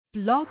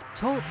Blog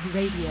Talk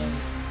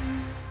Radio.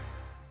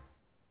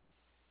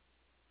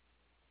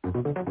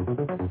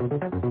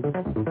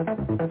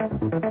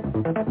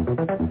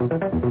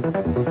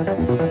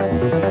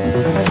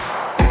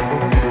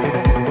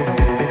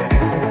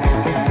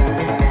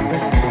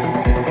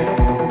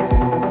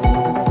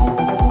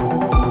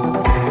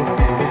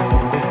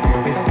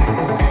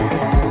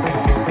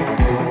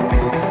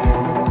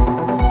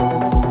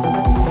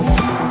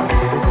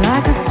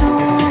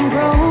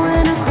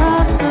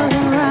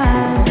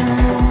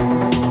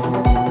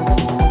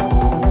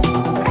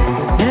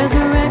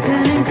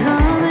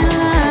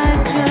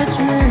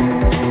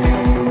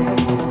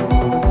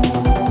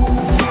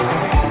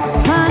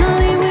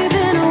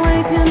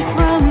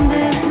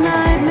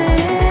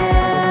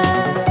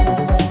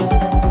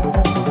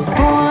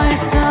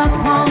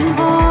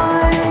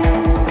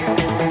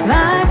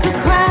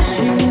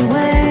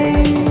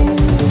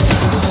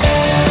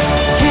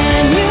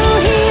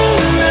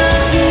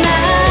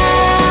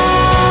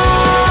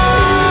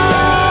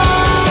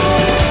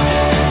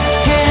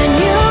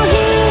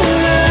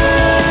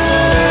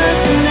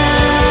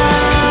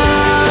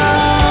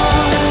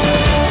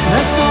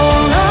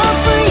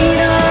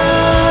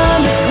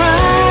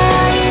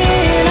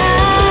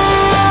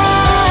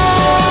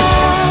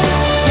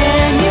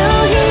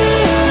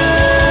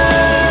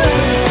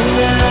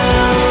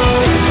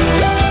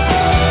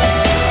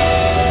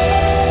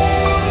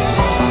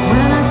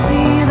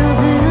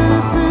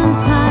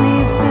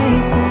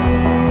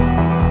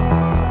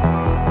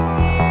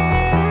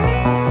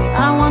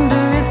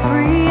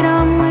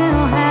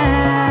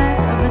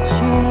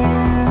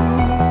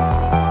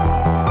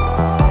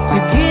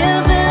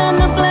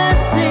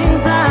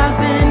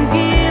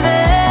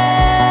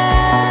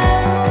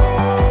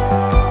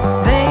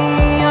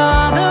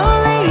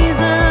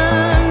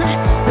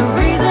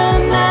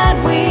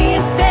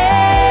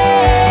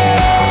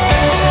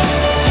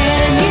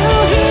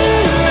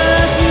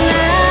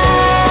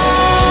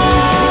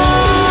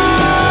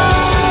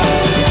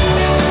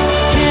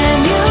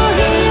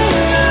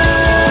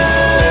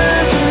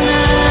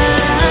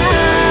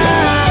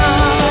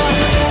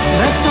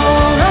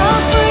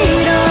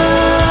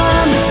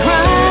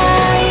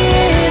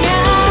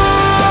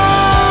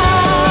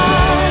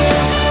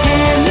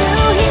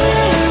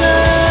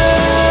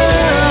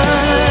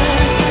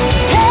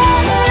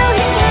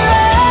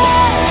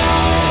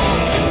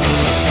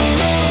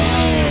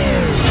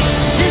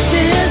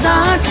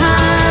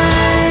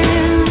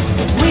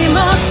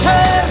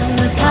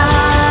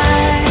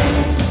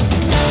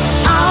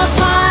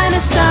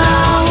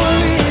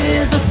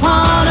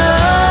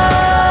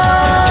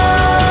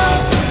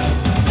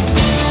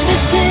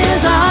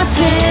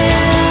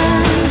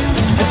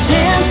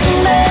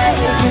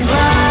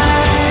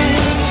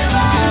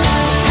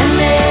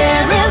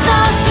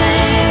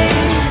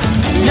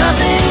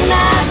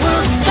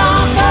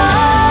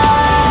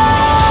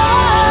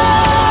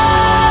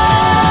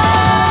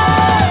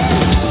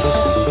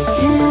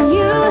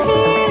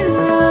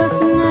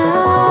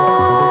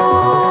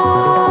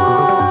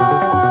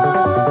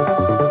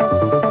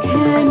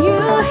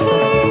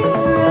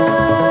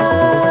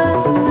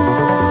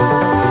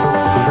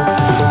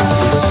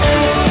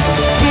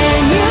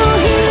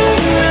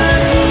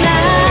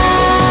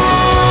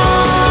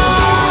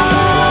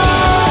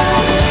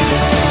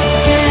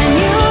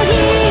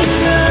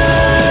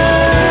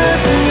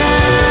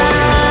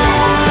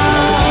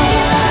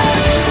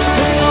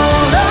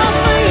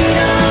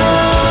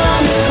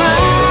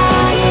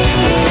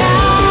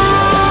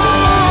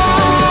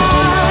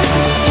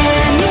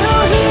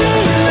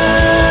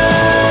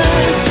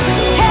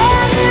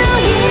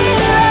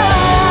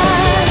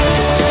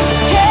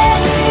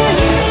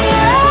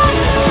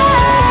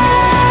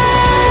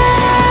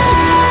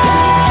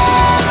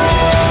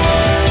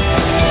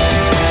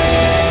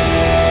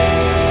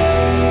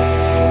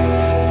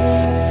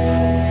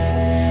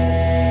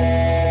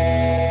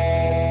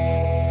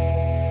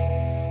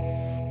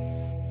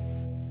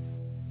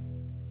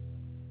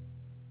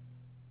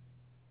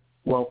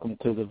 Welcome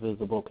to the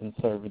Visible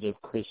Conservative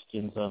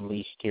Christians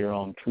Unleashed here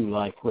on True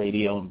Life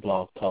Radio and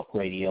Blog Talk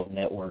Radio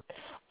Network.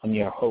 I'm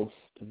your host,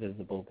 the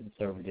Visible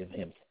Conservative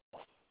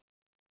himself.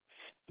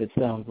 It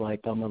sounds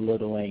like I'm a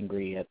little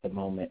angry at the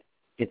moment.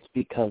 It's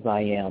because I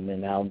am,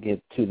 and I'll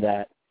get to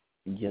that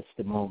in just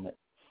a moment.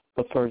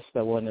 But first,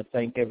 I want to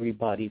thank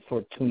everybody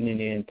for tuning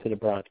in to the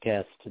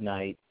broadcast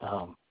tonight.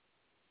 On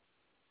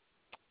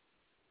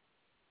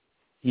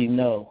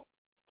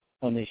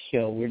this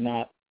show, we're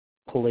not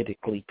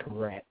politically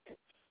correct.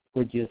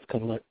 We're just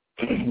correct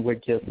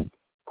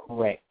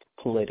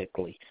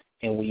politically,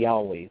 and we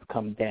always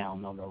come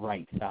down on the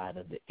right side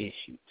of the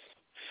issues.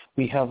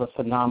 We have a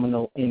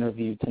phenomenal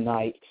interview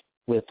tonight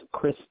with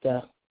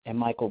Krista and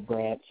Michael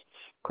Branch.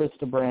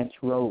 Krista Branch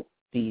wrote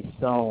the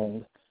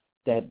song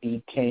that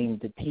became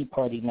the Tea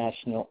Party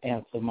national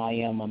anthem, I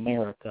Am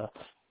America.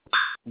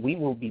 We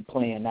will be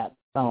playing that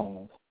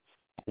song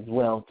as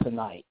well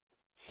tonight.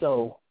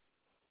 So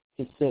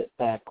just sit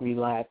back,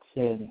 relax,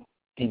 and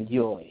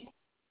enjoy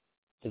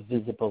the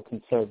Visible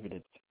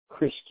Conservative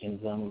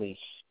Christians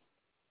Unleashed.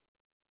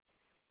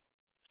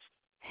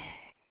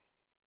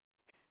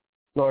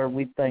 Lord,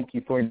 we thank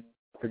you for the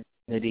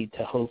opportunity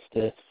to host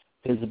the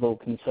Visible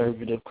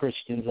Conservative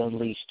Christians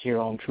Unleashed here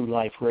on True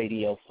Life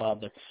Radio,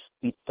 Father.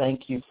 We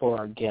thank you for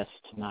our guest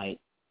tonight.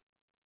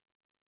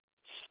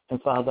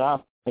 And, Father, I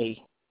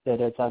pray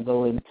that as I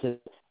go into the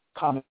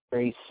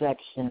commentary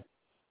section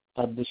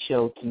of the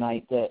show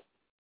tonight, that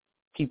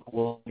people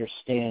will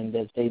understand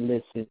as they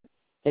listen.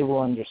 They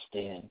will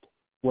understand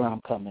where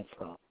I'm coming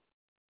from.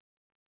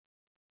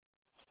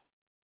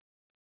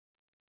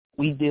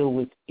 We deal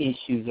with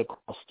issues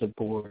across the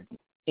board,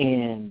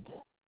 and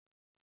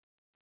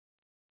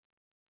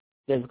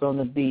there's going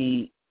to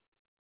be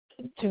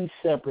two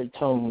separate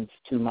tones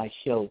to my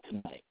show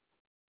tonight.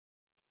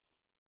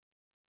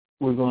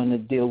 We're going to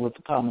deal with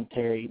the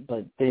commentary,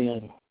 but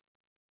then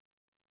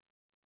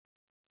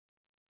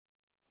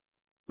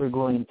we're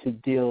going to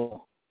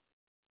deal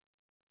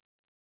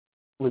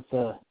with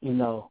we're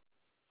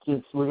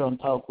going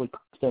to talk with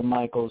Krista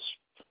Michaels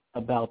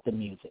about the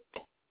music.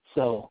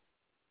 So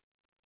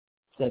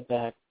sit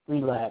back,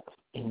 relax,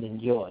 and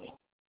enjoy.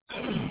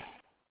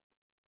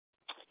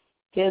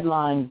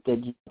 Headlines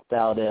that jumped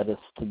out at us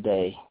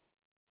today,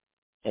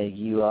 as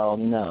you all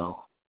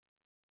know.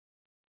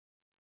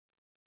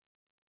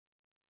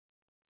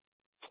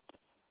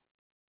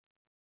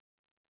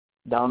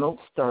 Donald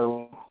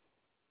Sterling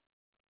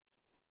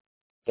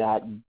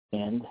got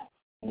banned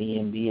from the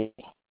NBA,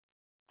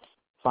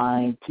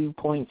 fined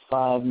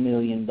 $2.5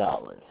 million,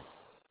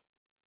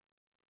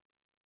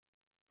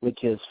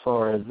 which, as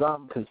far as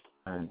I'm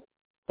concerned,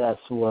 that's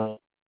what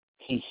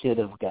he should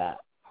have got.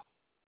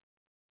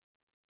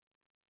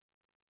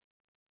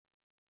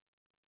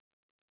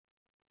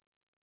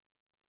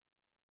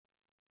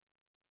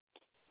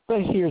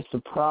 But here's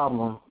the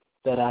problem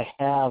that I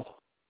have.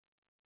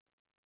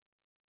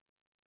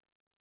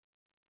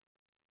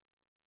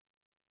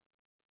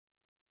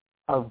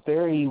 Are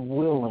very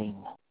willing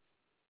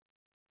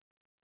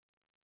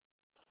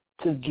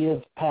to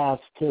give pass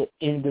to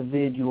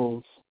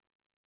individuals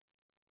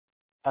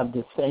of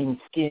the same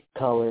skin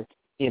color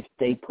if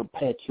they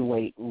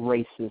perpetuate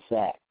racist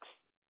acts.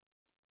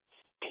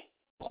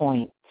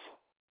 Points.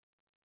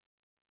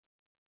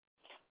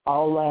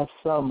 All last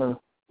summer,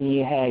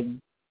 you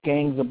had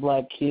gangs of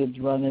black kids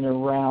running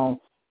around,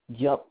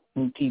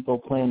 jumping people,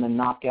 playing a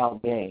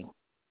knockout game.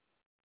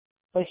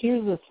 But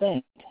here's the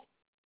thing.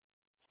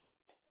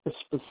 They're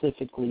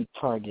specifically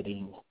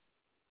targeting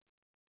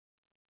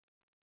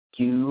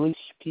Jewish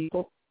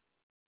people,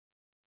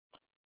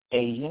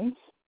 Asians,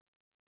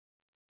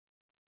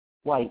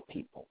 white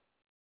people,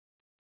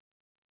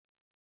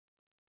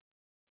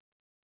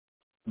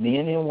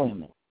 men and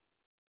women,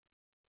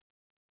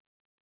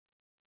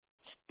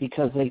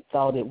 because they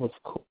thought it was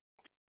cool.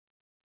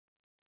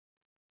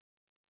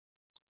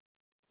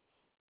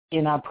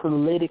 In our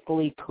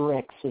politically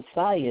correct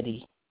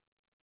society,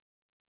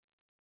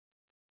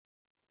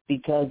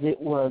 because it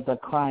was a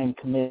crime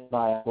committed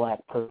by a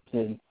black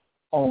person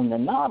on a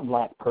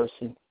non-black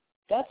person,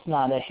 that's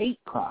not a hate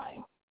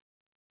crime.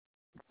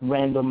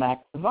 Random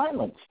act of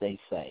violence, they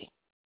say.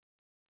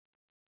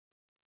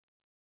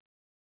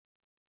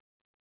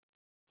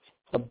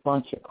 It's a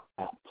bunch of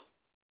crap.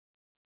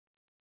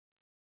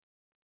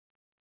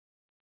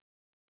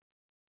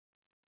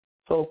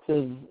 Folks,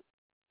 as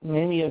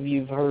many of you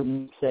have heard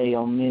me say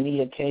on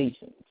many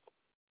occasions,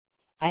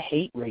 I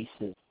hate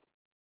racism.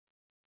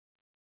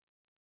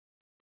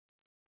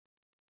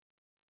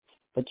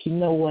 But you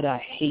know what I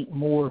hate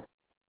more?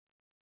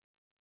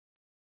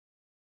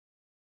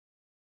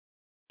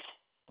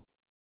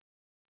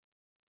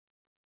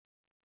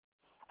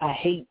 I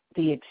hate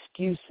the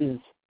excuses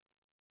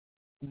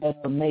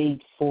that are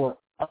made for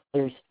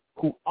others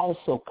who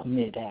also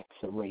commit acts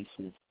of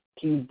racism,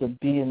 accused of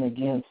being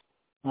against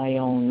my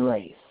own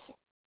race.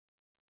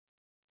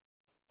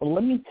 Well,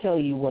 let me tell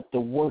you what the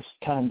worst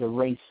kind of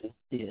racist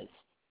is.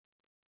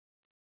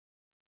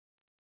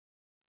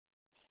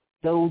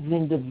 Those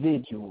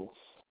individuals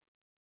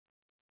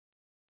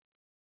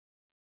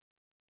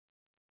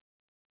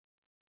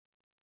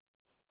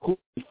who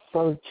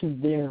refer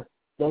to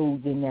those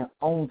in their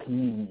own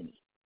community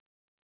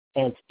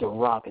as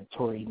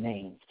derogatory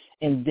names,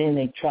 and then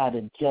they try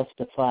to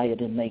justify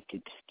it and make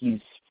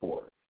excuse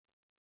for it.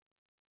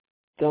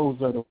 Those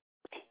are the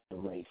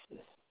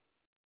racists.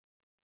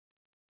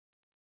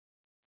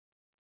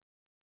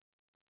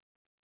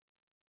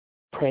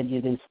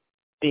 Prejudice,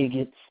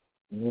 bigots,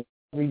 whatever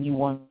you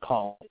want to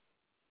call it,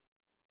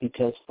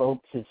 because,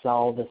 folks, it's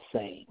all the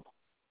same.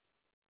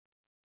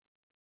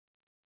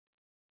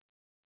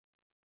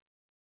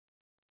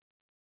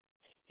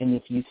 And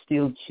if you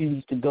still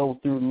choose to go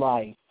through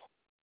life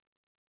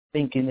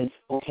thinking it's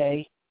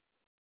okay,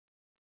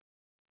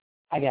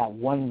 I got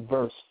one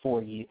verse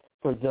for you,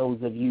 for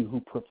those of you who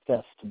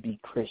profess to be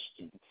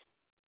Christians.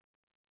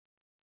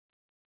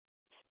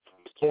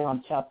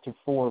 John chapter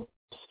 4,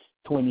 verse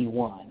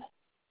 21.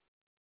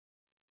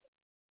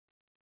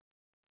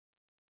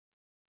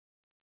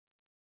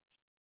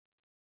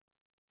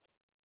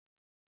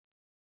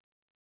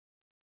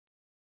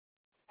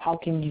 How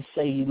can you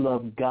say you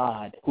love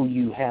God who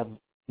you have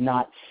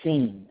not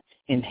seen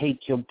and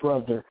hate your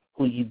brother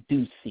who you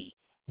do see.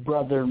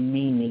 Brother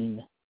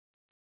meaning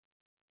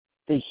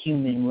the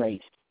human race,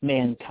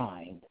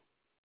 mankind.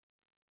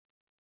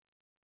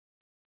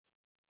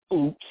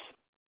 Oops.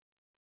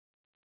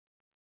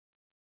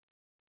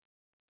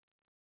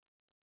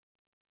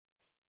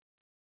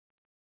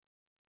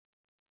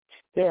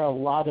 There are a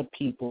lot of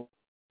people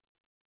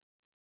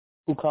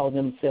who call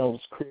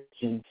themselves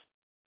Christians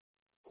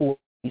who are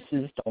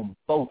racist on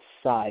both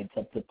sides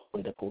of the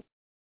political.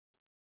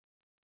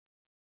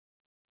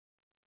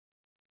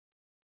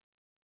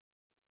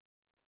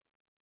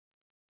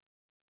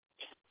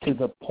 To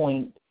the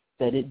point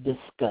that it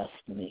disgusts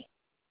me.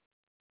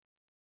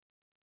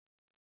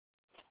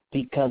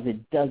 Because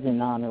it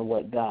doesn't honor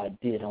what God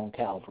did on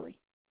Calvary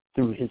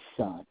through his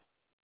son.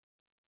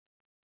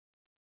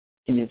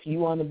 And if you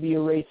want to be a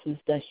racist,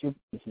 that's your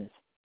business.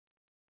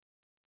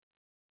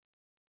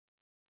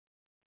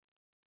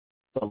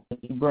 But when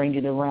you bring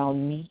it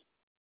around me,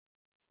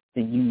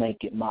 then you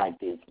make it my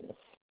business.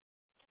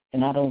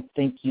 And I don't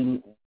think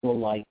you will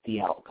like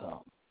the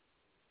outcome.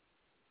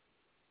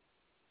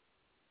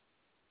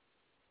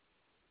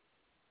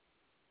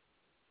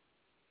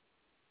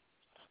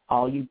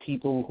 All you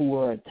people who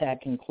are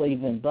attacking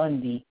Cleveland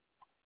Bundy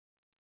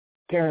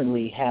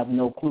apparently have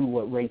no clue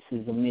what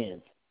racism is.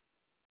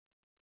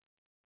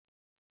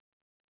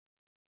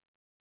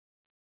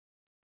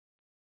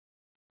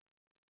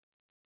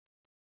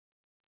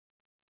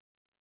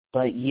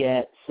 But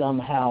yet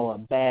somehow a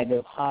bag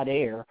of hot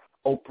air,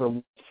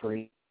 Oprah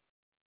Winfrey,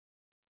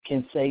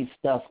 can say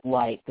stuff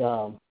like,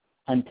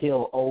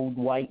 until old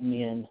white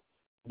men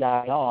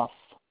die off,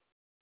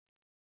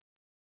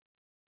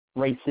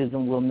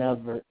 racism will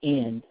never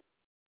end.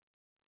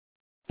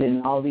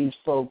 Then all these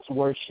folks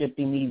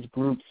worshiping these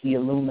groups, the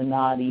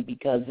Illuminati,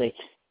 because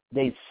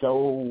they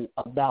so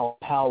about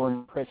power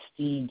and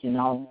prestige and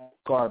all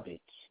that garbage.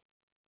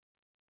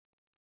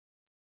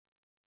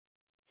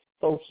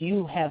 Folks,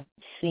 you haven't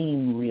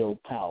seen real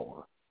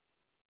power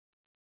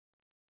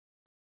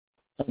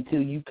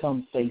until you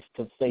come face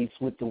to face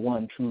with the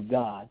one true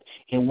God,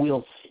 and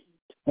we'll see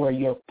where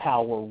your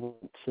power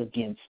works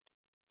against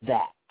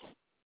that.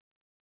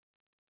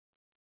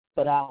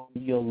 But I'll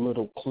give you a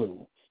little clue.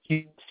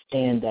 You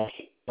stand a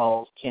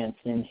ball's chance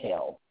in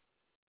hell.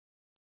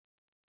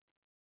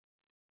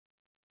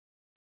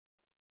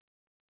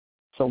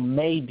 So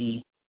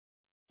maybe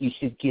you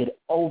should get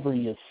over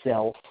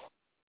yourself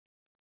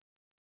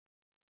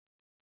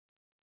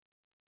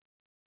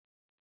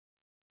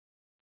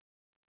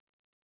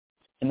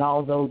and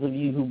all those of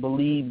you who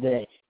believe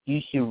that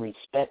you should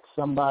respect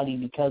somebody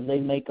because they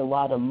make a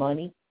lot of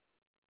money,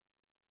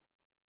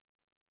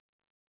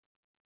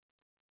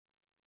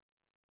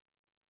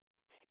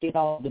 it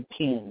all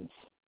depends.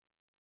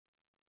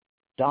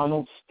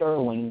 Donald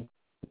Sterling,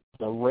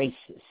 the racist,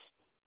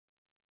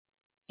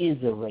 is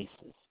a racist.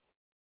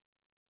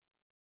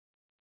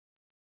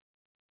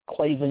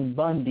 Cleveland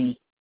Bundy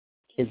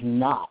is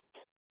not.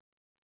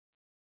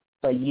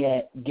 But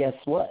yet, guess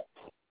what?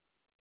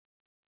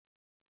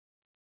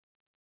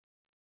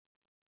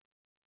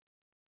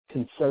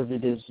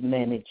 Conservatives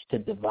managed to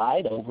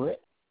divide over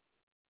it.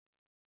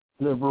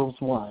 Liberals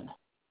won.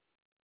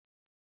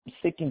 I'm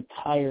sick and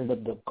tired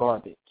of the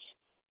garbage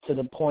to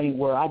the point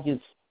where I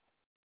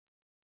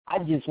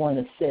just want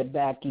to sit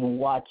back and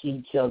watch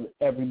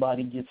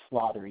everybody just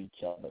slaughter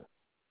each other,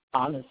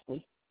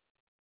 honestly.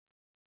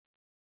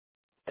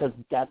 Because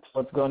that's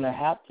what's going to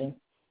happen,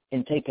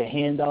 and take a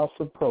handoff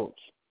approach.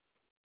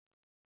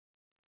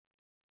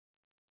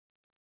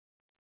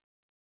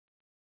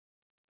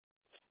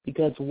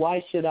 Because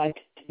why should I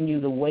continue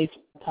to waste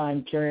my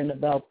time caring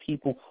about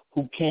people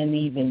who can't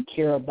even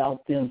care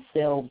about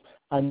themselves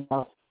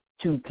enough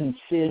to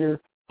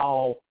consider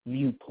all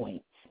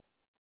viewpoints?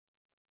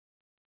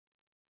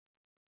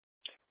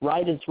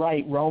 Right is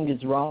right, wrong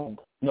is wrong.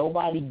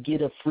 Nobody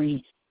get a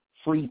free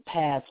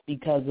pass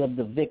because of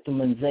the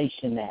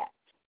Victimization Act.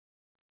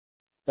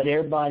 But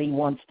everybody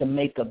wants to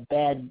make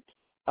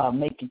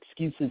make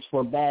excuses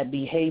for bad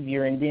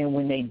behavior, and then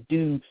when they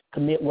do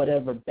commit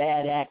whatever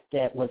bad act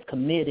that was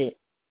committed,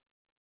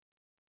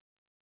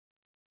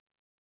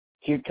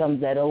 here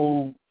comes that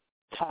old,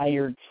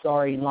 tired,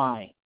 sorry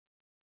line.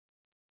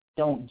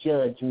 Don't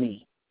judge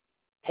me.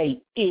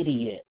 Hey,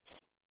 idiots.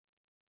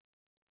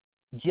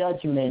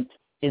 Judgment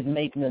is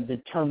making a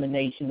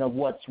determination of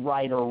what's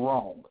right or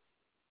wrong.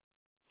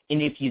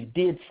 And if you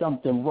did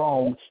something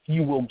wrong,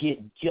 you will get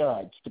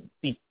judged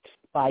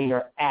by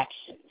your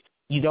actions.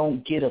 You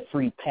don't get a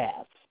free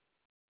pass.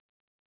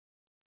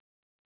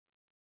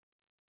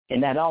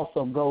 And that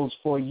also goes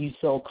for you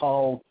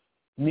so-called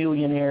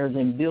millionaires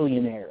and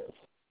billionaires.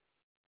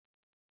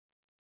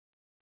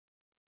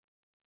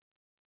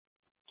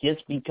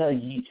 Just because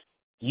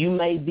you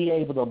may be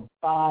able to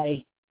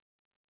buy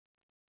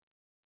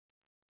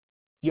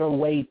your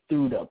way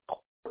through the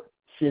court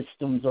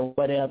systems or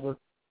whatever,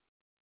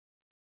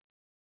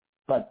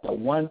 but the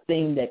one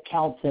thing that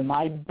counts in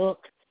my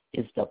book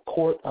is the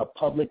court of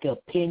public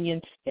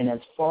opinion, and as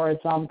far as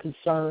I'm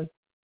concerned,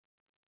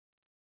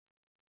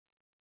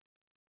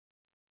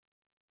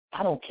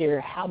 I don't care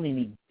how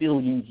many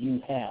billions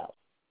you have.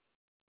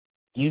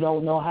 You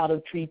don't know how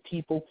to treat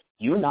people,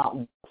 you're not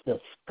the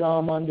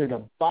scum under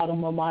the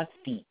bottom of my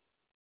feet.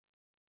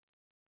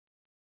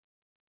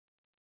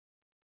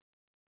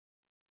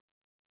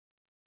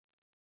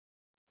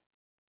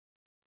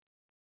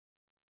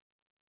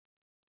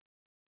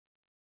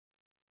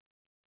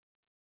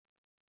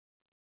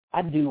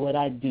 I do what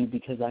I do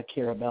because I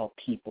care about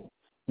people,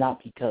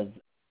 not because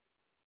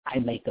I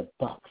make a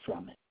buck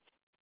from it.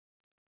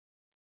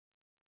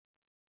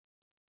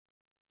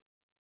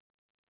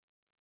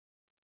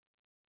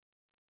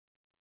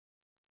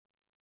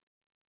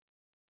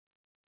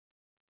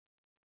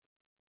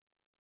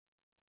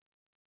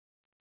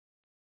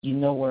 You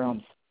know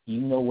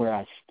where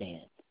I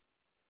stand.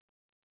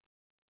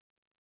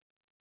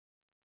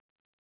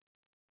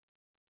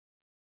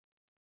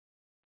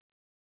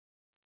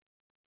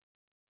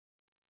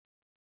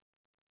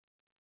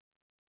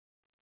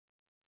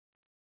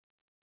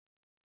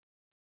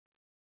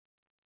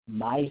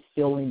 My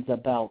feelings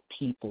about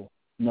people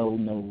know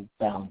no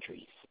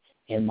boundaries,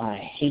 and my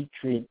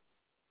hatred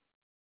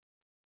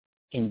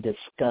and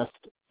disgust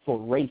for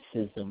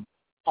racism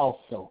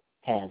also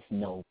has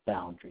no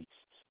boundaries.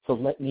 So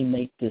let me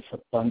make this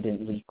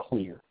abundantly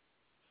clear.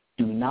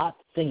 Do not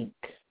think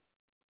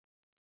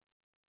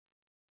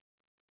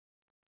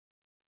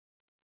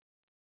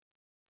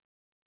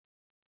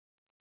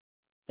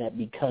that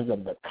because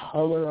of the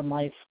color of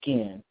my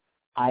skin,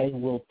 I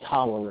will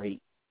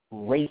tolerate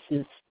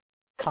racist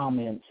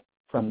comments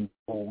from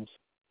those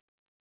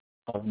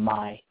of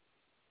my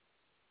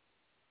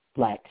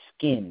black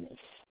skinness.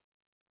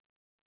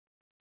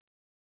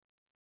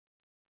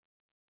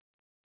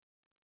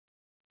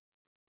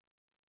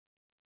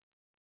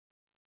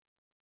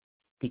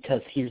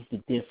 Because here's the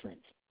difference.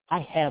 I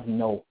have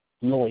no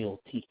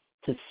loyalty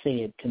to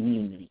said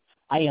community.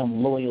 I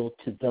am loyal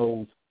to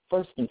those.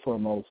 First and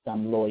foremost,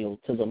 I'm loyal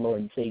to the Lord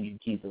and Savior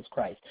Jesus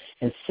Christ.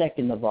 And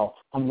second of all,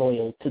 I'm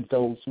loyal to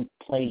those who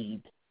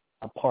played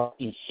a part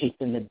in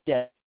shaping the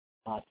depth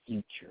of my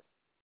future.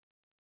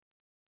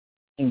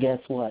 And guess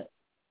what?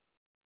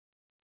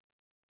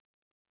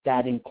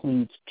 That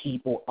includes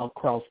people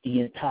across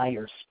the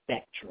entire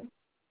spectrum.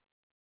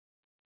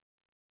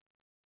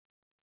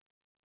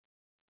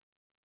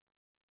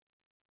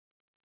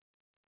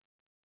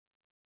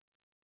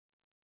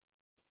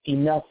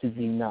 Enough is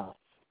enough.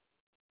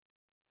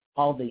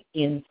 All the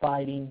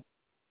infighting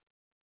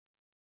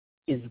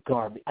is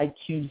garbage. I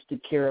choose to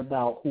care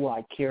about who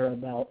I care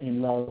about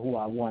and love who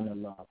I want to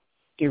love,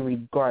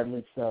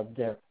 irregardless of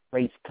their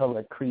race,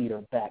 color, creed,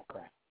 or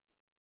background.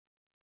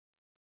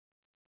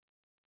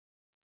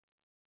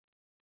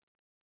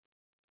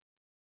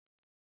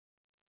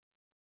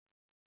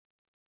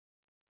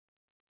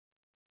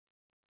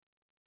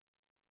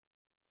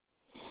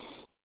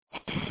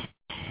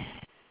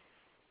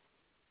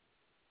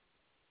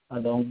 I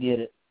don't get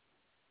it.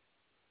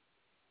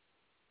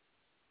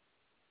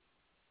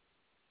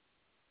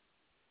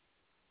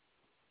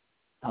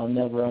 I'll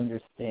never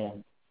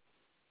understand.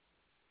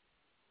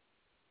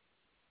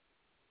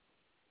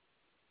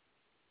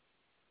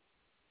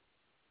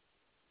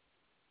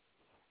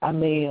 I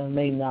may or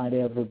may not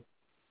ever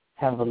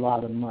have a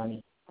lot of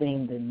money,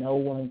 thing that no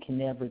one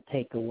can ever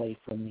take away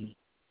from me.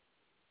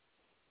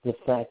 The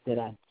fact that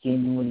I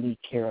genuinely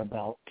care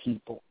about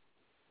people.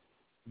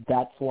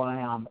 That's why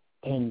I'm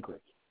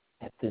angry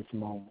at this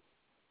moment.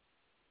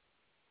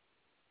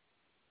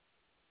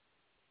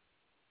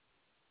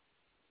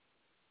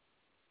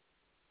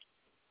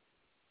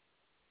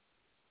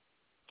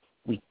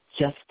 We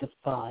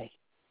justify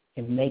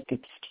and make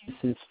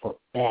excuses for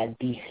bad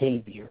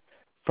behavior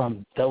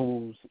from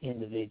those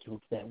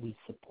individuals that we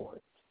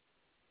support.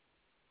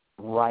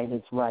 Right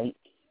is right,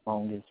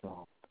 wrong is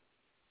wrong.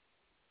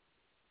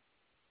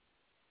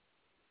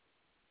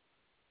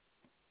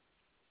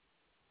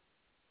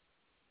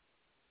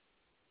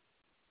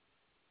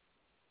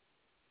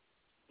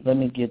 Let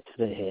me get to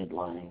the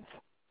headlines.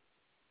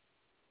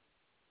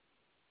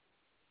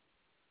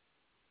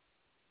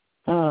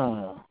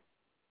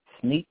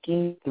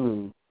 Sneaking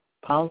through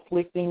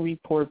conflicting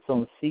reports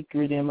on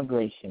secret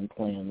immigration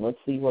plan. Let's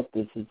see what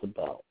this is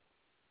about.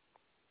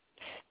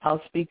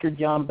 House Speaker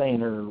John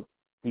Boehner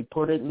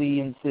reportedly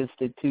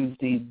insisted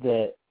Tuesday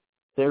that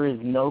there is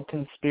no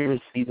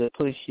conspiracy to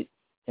push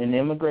an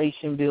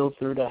immigration bill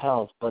through the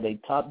House, but a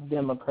top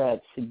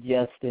Democrat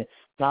suggested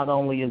not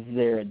only is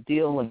there a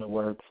deal in the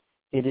works,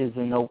 it is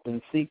an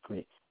open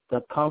secret.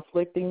 The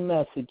conflicting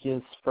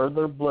messages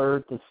further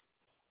blurred the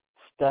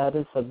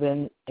status of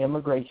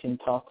immigration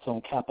talks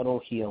on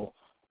Capitol Hill.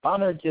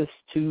 Boehner just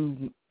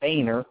 2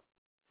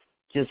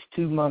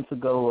 months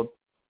ago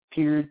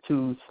appeared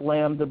to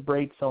slam the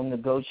brakes on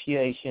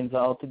negotiations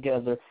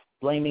altogether,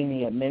 blaming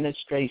the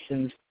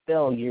administration's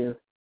failure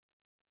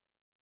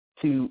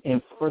to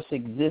enforce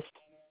existing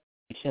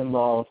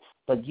laws.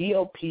 But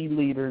GOP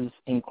leaders,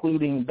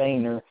 including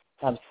Boehner,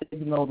 have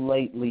signaled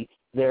lately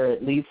they're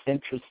at least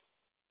interested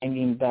in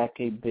bringing back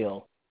a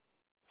bill.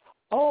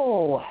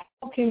 Oh,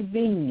 how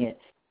convenient.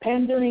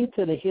 Pandering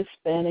to the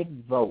Hispanic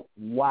vote.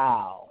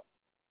 Wow.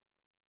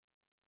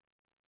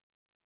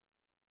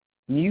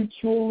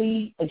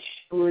 mutually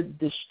assured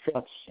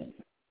destruction,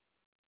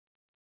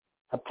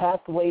 a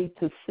pathway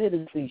to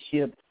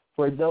citizenship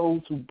for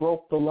those who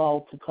broke the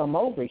law to come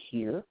over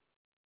here,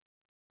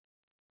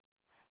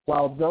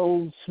 while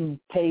those who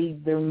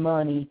paid their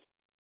money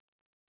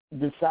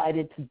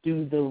decided to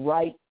do the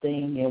right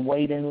thing and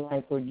wait in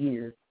line for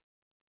years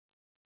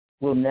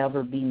will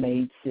never be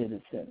made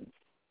citizens.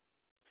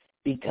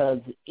 Because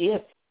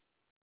if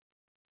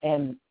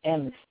an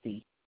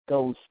amnesty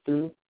goes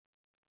through,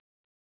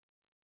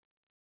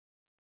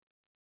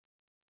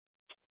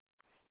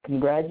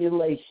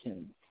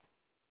 congratulations.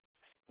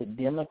 The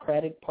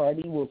Democratic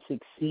Party will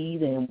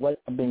succeed in what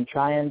I've been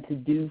trying to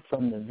do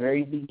from the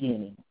very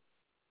beginning,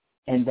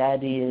 and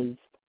that is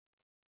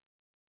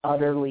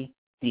utterly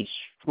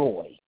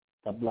destroy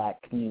the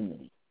black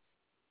community.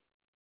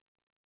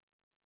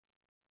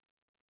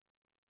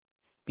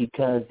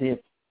 Because if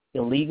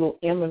illegal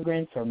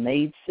immigrants are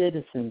made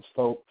citizens,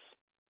 folks,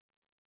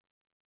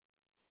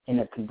 and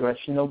the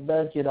Congressional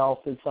Budget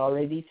Office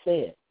already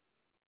said,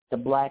 the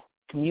black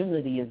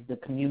community is the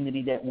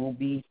community that will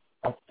be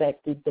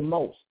affected the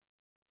most.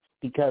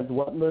 Because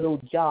what little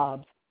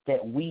jobs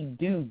that we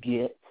do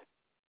get,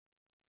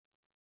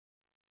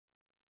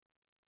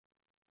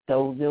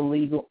 those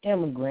illegal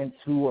immigrants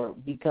who are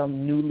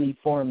become newly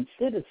formed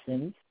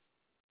citizens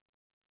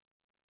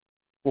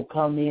will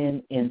come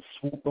in and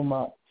swoop them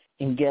up.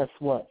 And guess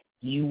what?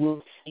 You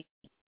will see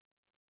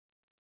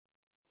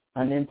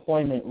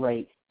unemployment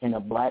rate in the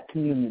black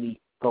community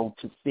go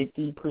to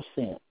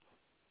 50%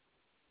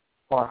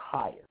 or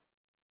higher.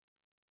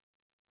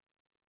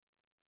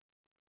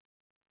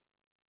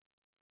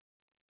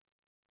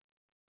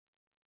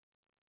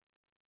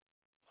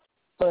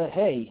 But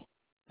hey,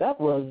 that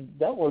was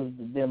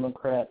the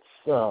Democrats'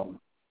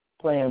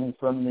 plan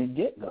from the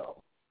get-go.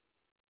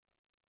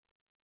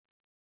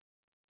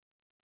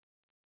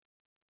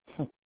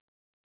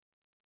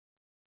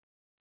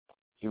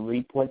 You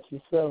reap what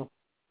you sow.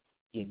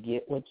 You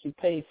get what you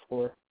pay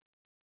for.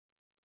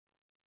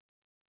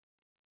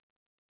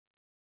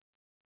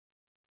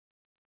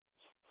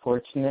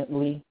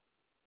 Fortunately,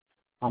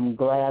 I'm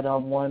glad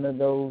I'm one of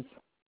those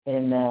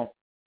in that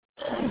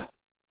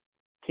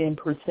 10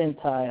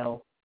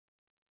 percentile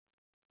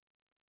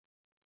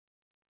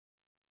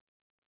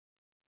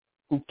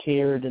who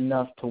cared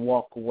enough to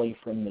walk away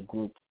from the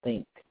group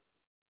think.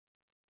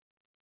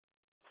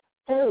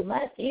 Oh,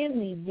 my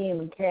family's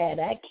Democrat.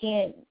 I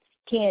can't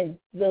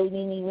vote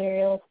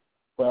anywhere else.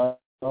 Well,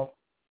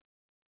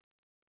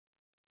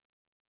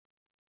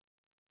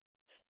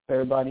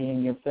 everybody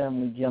in your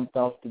family jumped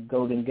off the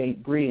Golden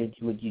Gate Bridge.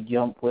 Would you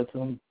jump with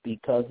them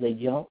because they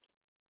jumped?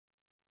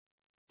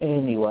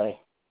 Anyway,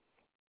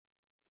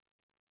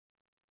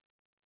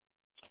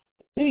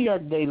 New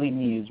York Daily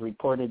News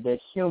reported that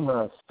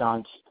Schumer, a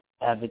staunch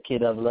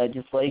advocate of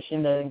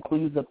legislation that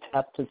includes a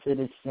path to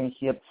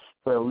citizenship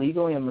for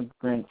illegal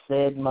immigrants,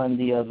 said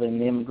Monday of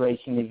an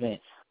immigration event,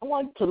 I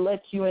want to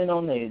let you in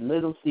on a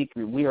little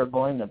secret. We are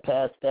going to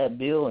pass that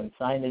bill and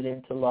sign it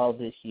into law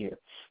this year.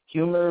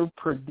 Schumer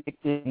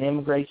predicted an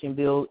immigration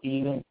bill,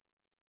 even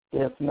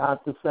if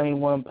not the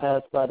same one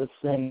passed by the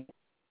Senate,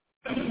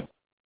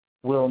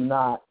 will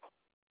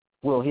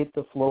hit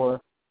the floor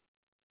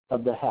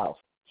of the House.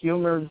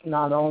 Schumer's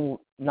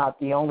not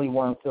the only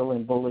one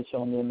feeling bullish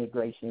on the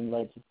immigration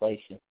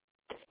legislation.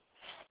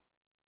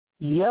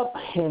 Yep,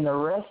 and the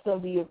rest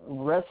of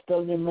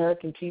the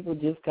American people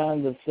just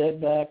kind of sit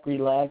back,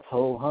 relax,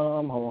 ho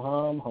hum, ho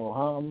hum, ho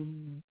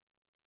hum.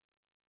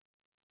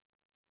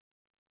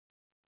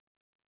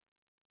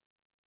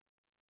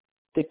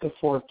 Stick a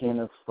fork in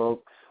us,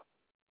 folks,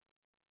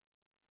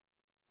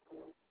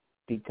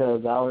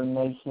 because our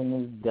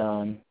nation is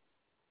done.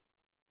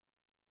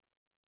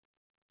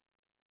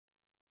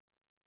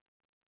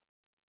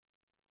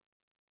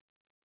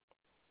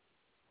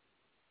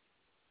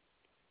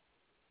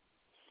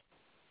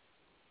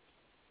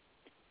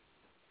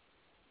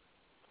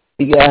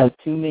 We got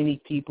too many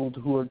people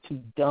who are too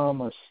dumb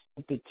or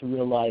stupid to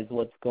realize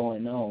what's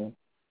going on.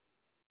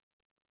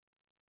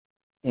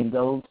 And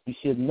those who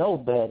should know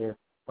better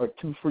are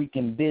too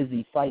freaking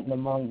busy fighting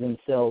among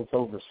themselves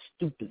over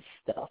stupid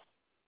stuff.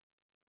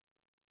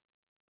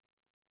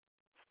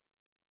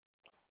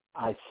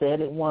 I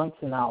said it once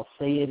and I'll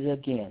say it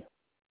again.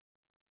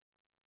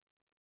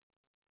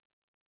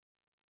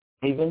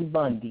 Raven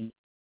Bundy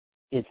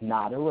is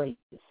not a racist.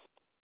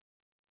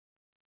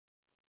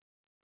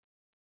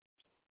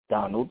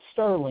 Donald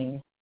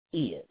Sterling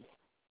is.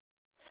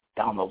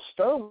 Donald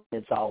Sterling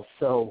is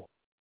also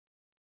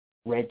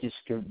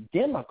registered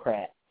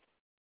Democrat.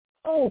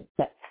 Oh,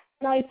 that's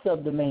nice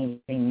of the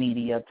mainstream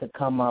media to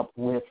come up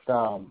with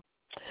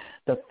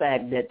the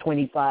fact that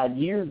 25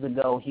 years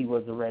ago he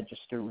was a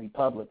registered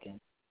Republican.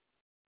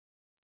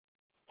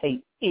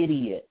 Hey,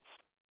 idiots.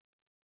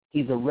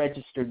 He's a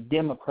registered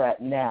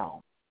Democrat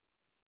now.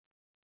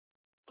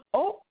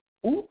 Oh,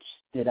 oops,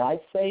 did I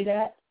say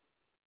that?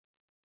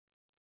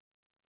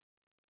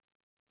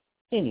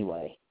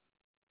 Anyway,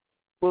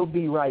 we'll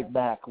be right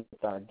back with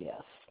our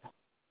guest.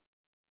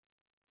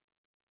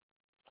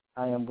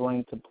 I am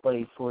going to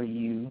play for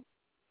you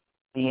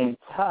the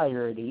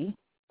entirety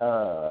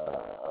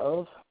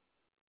of,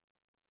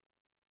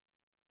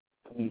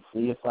 let me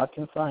see if I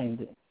can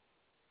find it,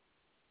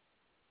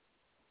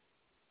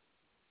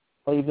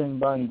 Cleveland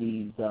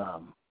Bundy's,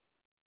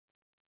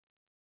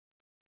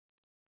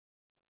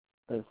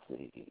 let's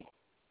see,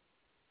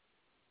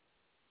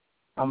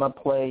 I'm going to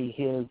play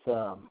his,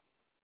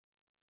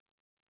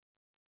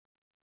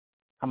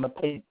 I'm going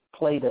to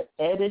play the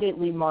edited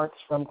remarks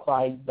from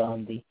Clyde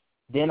Bundy,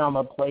 then I'm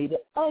going to play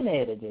the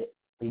unedited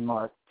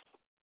remarks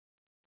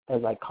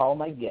as I call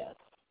my guest.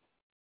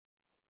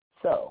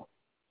 So,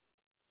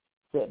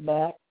 sit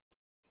back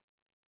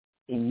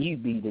and you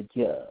be the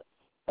judge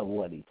of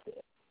what he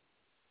said.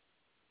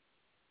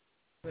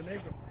 The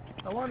Negro.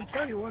 I want to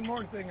tell you one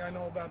more thing I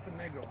know about the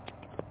Negro.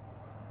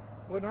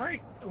 When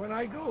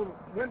I go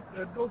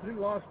through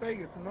Las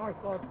Vegas, North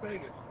Las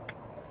Vegas,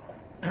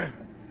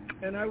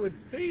 and I would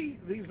see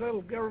these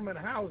little government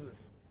houses,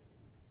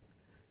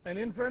 and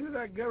in front of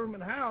that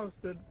government house,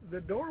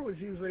 the door was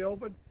usually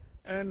open,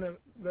 and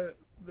the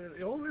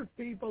older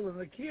people and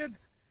the kids,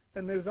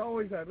 and there's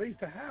always at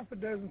least a half a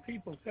dozen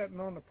people sitting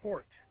on the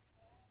porch.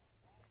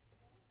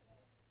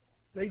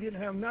 They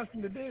didn't have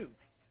nothing to do.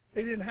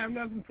 They didn't have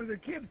nothing for their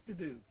kids to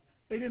do.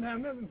 They didn't have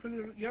nothing for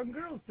their young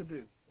girls to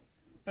do.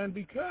 And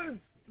because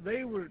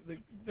they were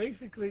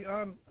basically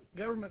on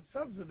government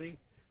subsidy,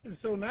 and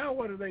so now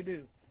what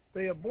do?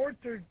 They abort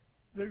their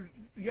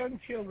young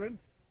children.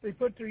 They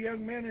put their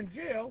young men in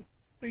jail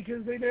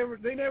because they never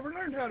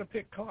learned how to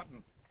pick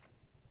cotton.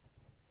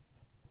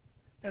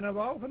 And I've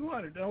often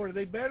wondered, are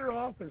they better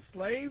off as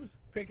slaves,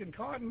 picking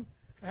cotton,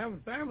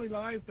 having family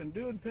life and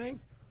doing things,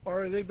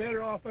 or are they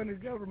better off under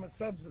government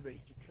subsidy? They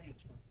just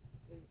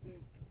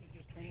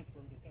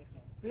transferred it.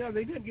 Yeah,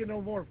 they didn't get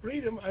no more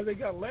freedom. They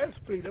got less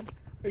freedom.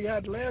 They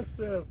had less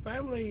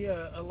family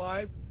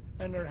alive,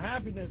 and their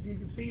happiness, you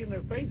can see in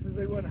their faces,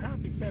 they weren't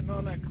happy sitting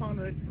on that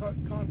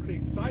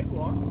concrete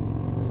sidewalk.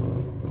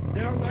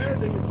 Down there,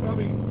 they were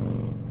probably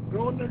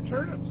growing their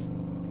turnips.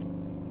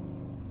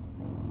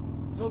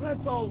 So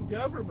that's all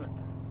government.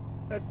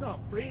 That's not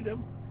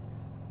freedom.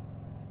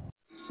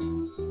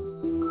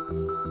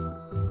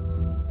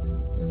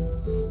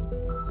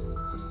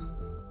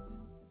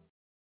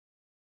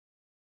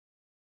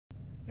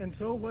 And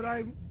so what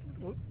I'm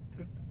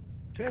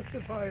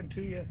testifying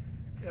to you,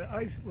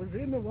 I was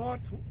in the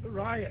Watts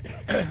riot.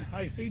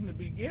 I seen the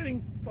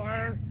beginning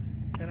fire,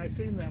 and I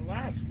seen the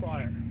last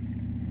fire.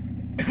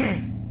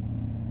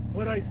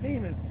 What I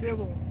seen is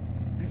civil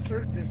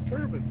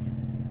disturbance.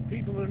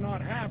 People are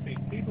not happy.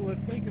 People are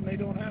thinking they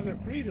don't have their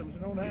freedoms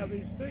and don't have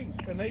these things,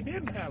 and they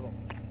didn't have them.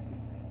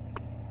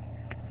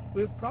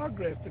 We've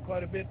progressed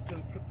quite a bit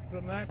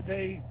from that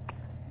day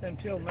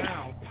until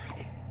now,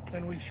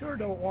 and we sure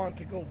don't want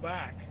to go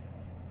back.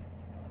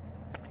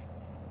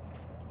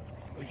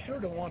 We sure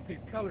don't want these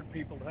colored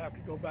people to have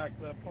to go back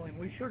to that point.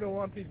 We sure don't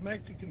want these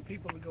Mexican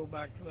people to go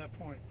back to that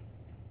point.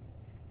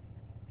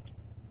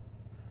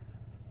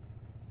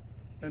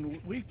 And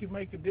we can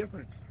make a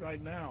difference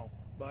right now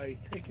by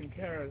taking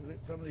care of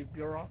some of these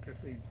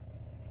bureaucracies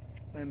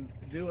and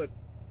do it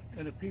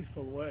in a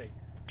peaceful way.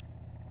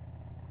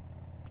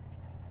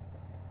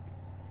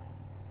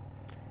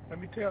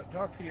 Let me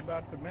talk to you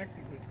about the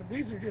Mexicans. But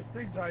these are just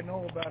things I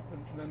know about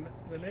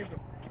the Negro.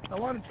 I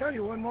want to tell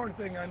you one more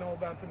thing I know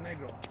about the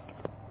Negro.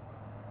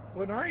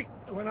 When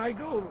I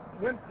go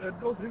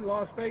through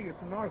Las Vegas,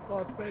 North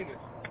Las Vegas,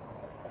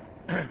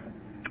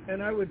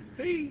 and I would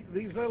see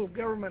these little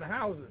government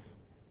houses,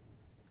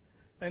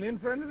 and in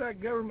front of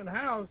that government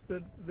house,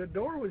 the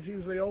door was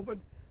usually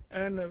open,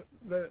 and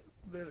the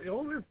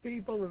older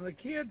people and the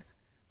kids,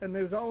 and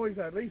there's always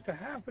at least a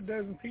half a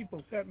dozen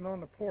people sitting on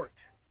the porch.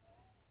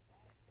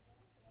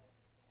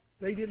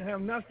 They didn't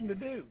have nothing to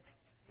do.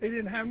 They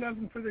didn't have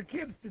nothing for their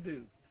kids to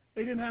do.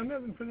 They didn't have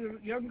nothing for their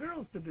young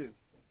girls to do.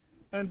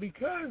 And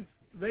because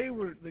they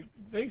were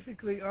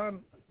basically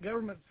on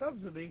government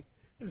subsidy,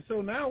 and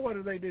so now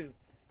what do?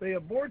 They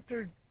abort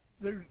their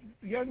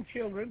young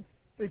children.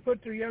 They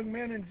put their young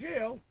men in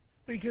jail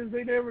because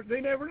they never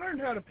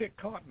learned how to pick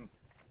cotton.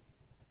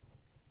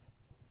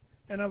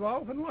 And I've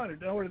often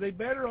wondered, are they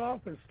better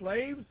off as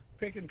slaves,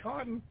 picking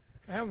cotton,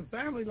 having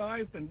family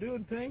life and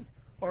doing things,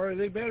 or are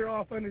they better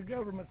off under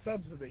government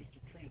subsidy?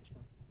 They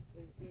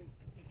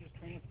just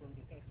transferred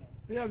it.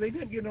 Yeah, they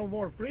didn't get no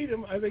more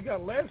freedom. They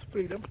got less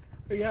freedom.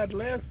 They had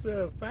less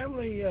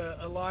family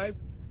alive,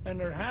 and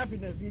their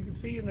happiness, you can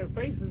see in their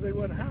faces, they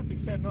weren't happy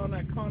sitting on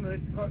that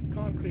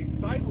concrete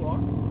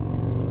sidewalk.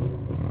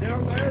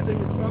 Down there, they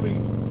were probably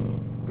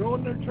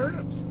growing their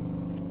turnips.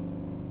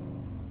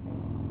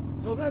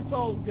 So that's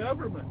all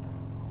government.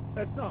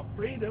 That's not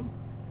freedom.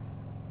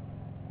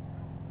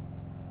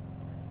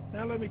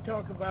 Now let me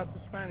talk about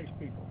the Spanish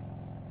people.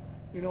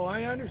 You know,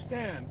 I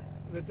understand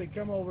that they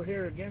come over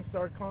here against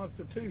our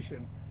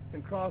Constitution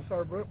and cross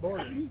our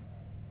borders.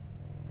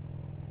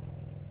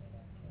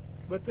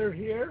 But they're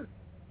here,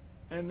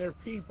 and they're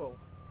people.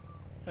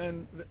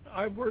 And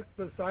I've worked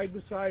side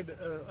by side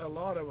a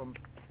lot of them.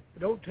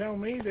 Don't tell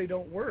me they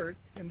don't work,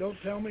 and don't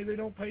tell me they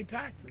don't pay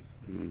taxes.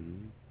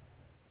 Mm-hmm.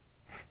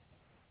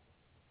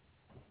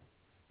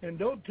 And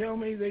don't tell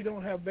me they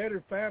don't have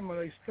better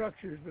family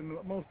structures than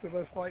most of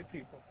us white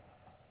people.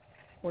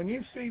 When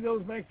you see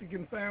those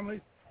Mexican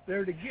families,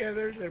 they're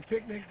together, they're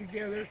picnicking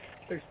together,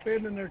 they're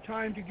spending their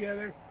time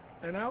together,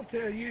 and I'll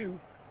tell you,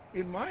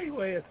 in my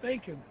way of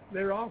thinking,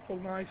 they're awful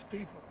nice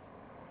people.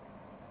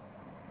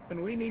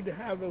 And we need to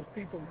have those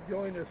people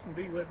join us and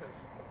be with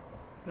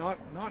us,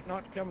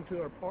 not come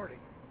to our party.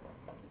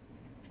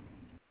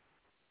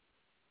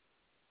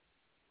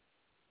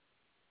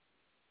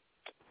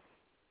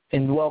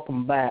 And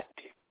welcome back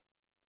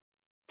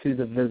to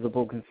the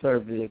Visible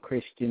Conservative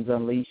Christians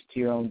Unleashed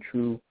here on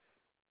True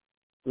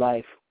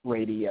Life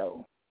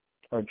Radio,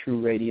 or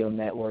True Radio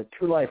Network.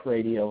 True Life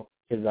Radio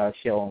is our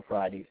show on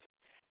Fridays.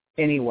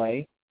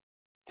 Anyway,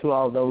 to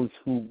all those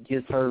who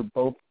just heard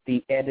both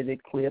the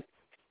edited clips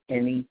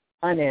and the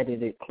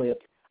unedited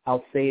clips,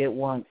 I'll say it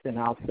once and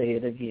I'll say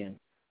it again.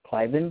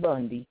 Cliven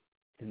Bundy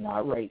is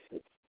not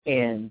racist.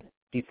 And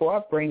before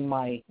I bring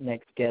my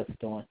next guest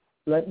on,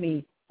 let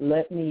me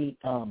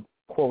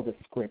quote a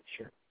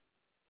scripture.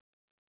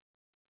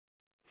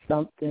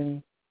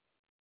 Something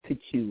to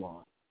chew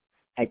on.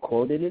 I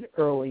quoted it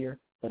earlier,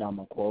 but I'm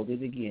going to quote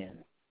it again.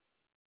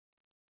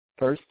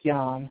 1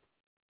 John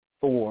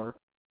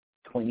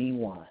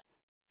 4:21.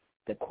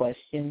 The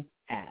question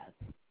asked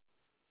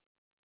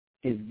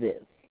is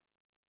this: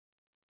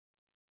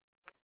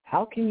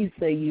 how can you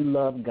say you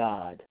love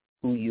God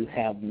who you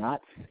have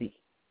not seen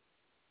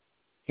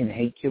and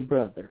hate your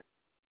brother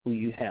who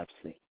you have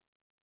seen?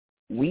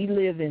 We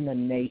live in a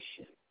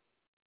nation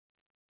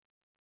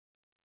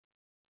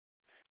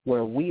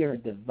where we are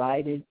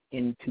divided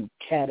into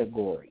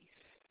categories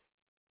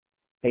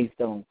based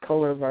on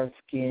color of our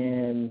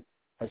skin,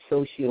 our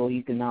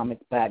socioeconomic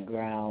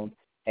background,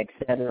 et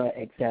cetera,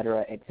 et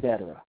cetera, et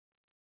cetera.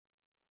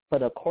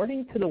 But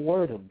according to the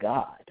Word of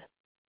God,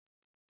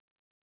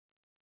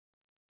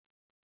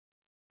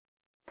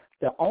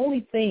 the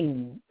only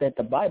thing that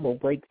the Bible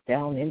breaks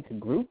down into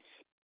groups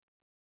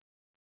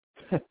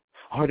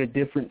are the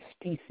different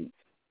species.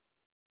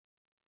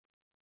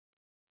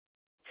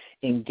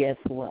 And guess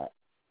what?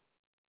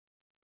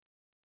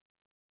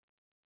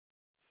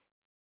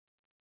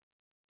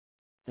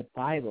 The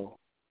Bible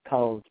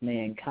calls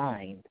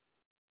mankind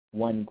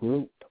one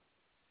group.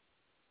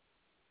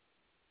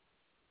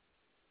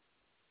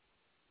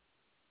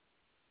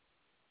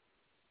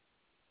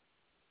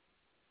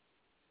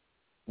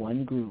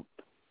 One group.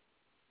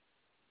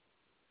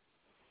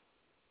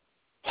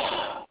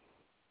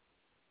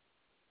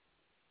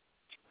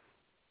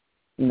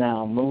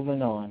 Now,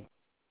 moving on.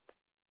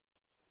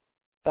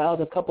 About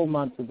a couple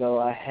months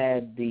ago, I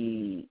had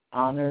the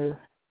honor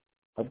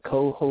of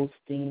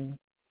co-hosting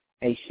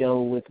a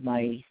show with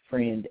my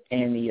friend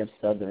Annie of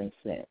Southern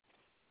Sense.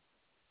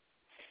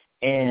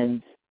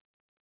 And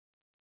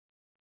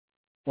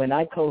when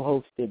I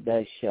co-hosted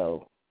that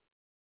show,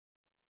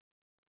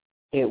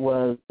 it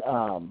was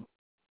a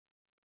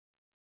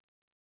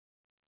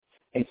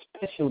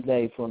special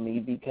day for me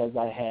because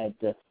I had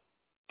the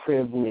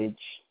privilege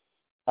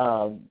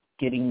of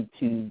getting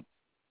to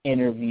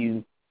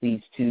interview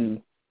these two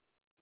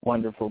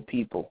wonderful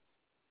people.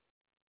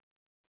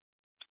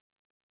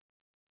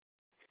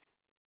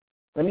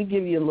 Let me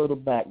give you a little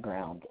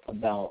background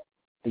about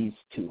these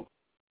two.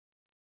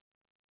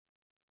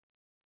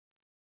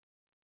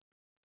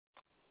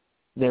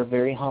 They're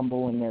very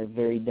humble and they're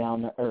very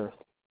down to earth.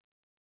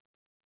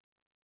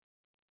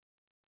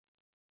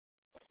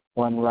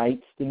 One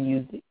writes the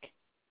music,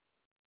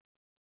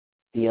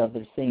 the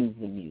other sings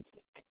the music.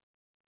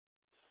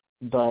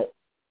 But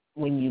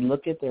when you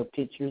look at their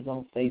pictures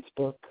on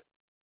Facebook,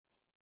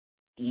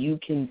 you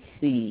can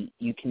see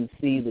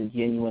the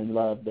genuine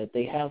love that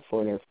they have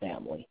for their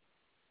family,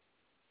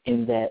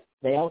 and that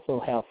they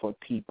also have for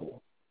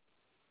people.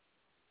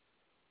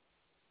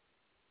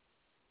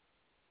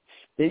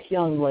 This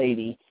young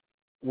lady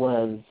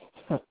was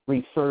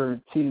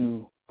referred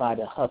to by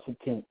the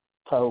Huffington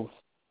Post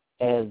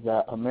as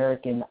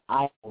American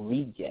Idol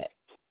reject,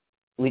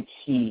 which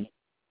she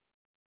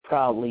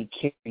proudly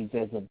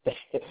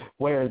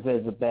wears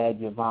as a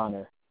badge of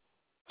honor.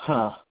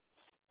 The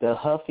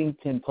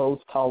Huffington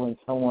Post calling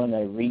someone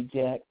a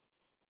reject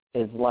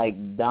is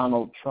like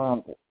Donald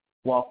Trump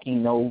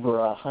walking over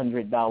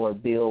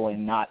 $100 bill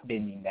and not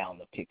bending down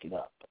to pick it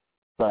up.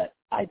 But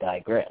I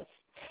digress.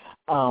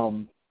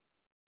 I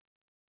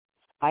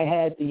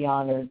had the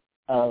honor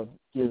of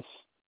just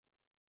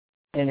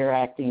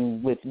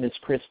interacting with Miss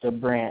Krista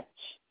Branch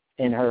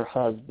and her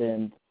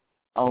husband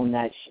on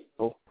that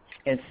show.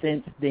 And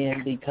since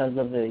then, because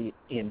of the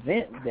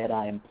event that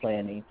I am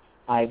planning,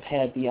 I've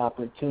had the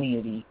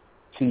opportunity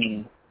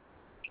to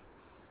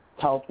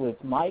talk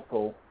with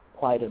Michael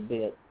quite a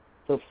bit.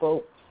 So,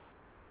 folks,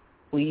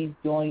 please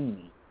join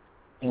me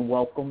in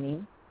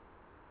welcoming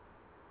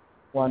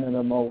one of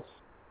the most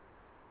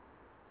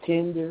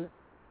tender,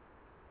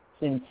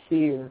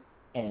 sincere,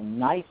 and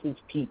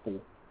nicest people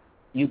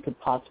you could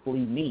possibly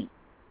meet.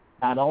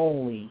 Not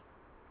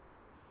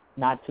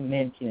to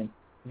mention,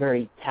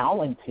 very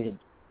talented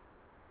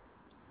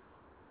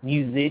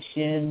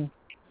musician,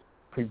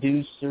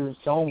 producer,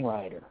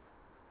 songwriter.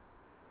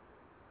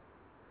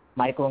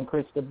 Michael and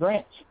Krista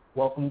Branch.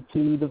 Welcome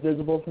to the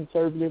Visible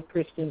Conservative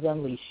Christians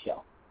Unleashed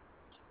show.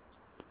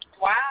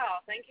 Wow,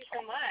 thank you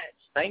so much.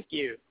 Thank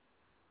you.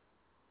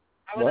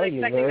 I wasn't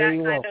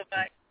expecting that kind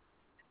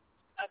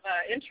of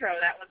intro.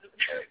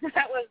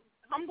 That was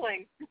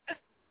humbling.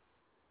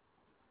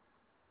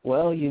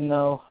 Well, you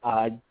know,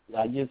 I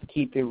just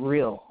keep it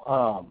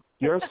real.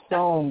 Your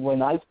song,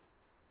 when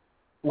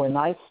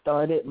I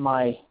started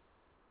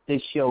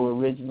this show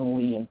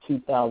originally in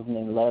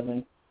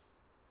 2011,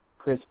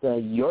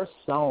 Krista, your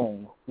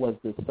song was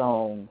the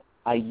song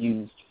I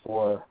used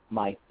for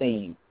my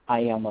theme, I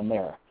Am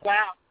America.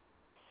 Wow.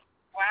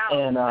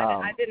 And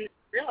I didn't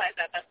realize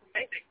that. That's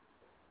amazing.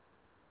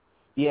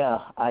 Yeah,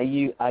 I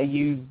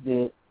used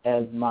it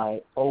as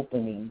my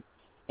opening.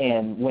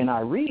 And when I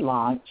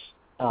relaunched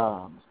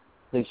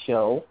the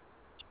show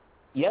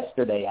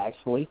yesterday,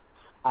 actually,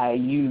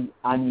 I'm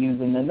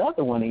using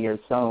another one of your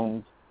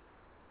songs,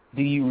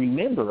 Do You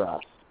Remember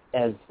Us,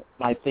 as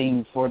my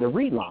theme for the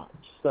relaunch.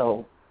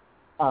 So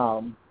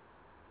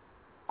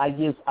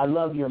I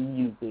love your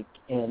music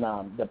and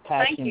the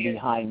passion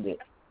behind it.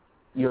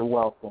 You're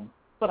welcome.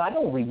 But I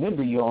don't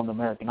remember you on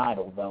American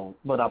Idol, though.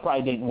 But I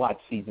probably didn't watch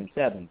season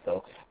 7,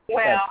 so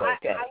that's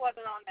okay. I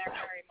wasn't on there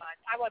very much.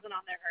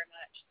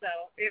 So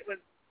it was.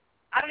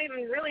 I don't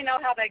even really know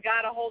how they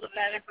got a hold of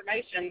that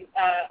information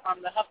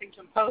on the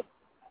Huffington Post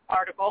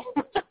article.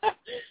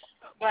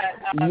 But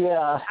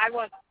yeah, I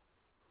was.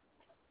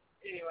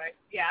 Anyway,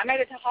 yeah, I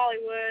made it to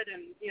Hollywood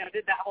and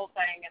did that whole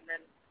thing, and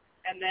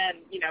then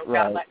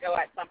got let go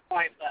at some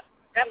point. But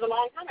that was a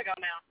long time ago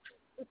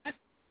now.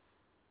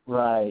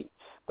 Right.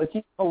 But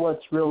you know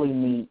what's really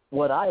neat?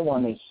 What I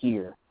want to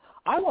hear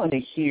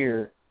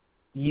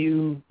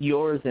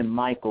yours and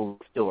Michael's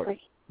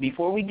story.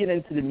 Before we get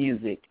into the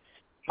music,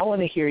 I want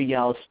to hear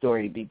y'all's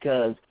story,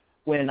 because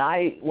when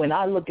I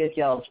look at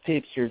y'all's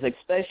pictures,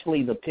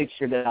 especially the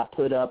picture that I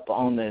put up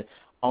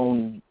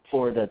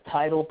for the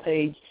title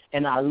page,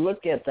 and I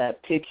look at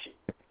that picture,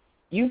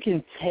 you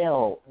can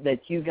tell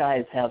that you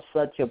guys have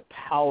such a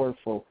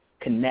powerful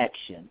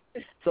connection.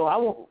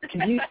 So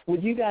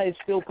would you guys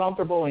feel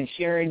comfortable in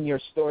sharing your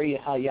story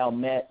of how y'all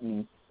met?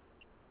 And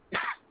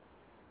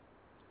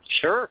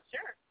Sure.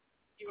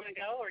 You want to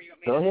go, or you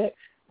want me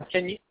go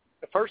ahead?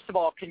 First of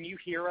all, can you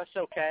hear us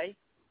okay?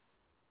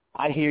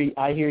 I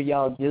hear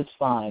y'all just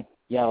fine.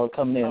 Y'all are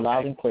coming in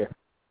loud and clear.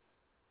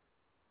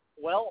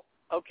 Well,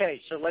 okay,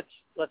 so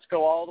let's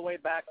go all the way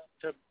back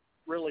to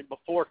really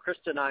before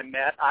Krista and I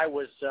met. I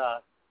was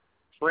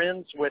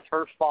friends with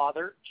her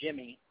father,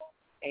 Jimmy,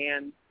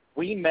 and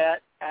we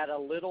met at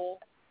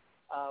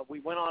we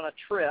went on a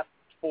trip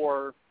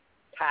for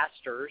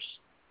pastors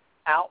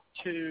out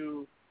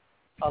to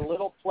a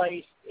little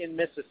place in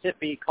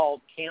Mississippi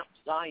called Camp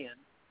Zion,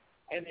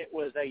 and it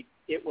was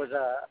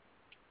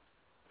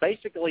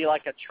basically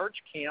like a church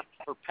camp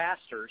for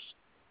pastors,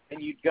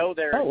 and you'd go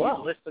there and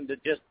you'd listen to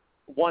just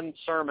one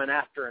sermon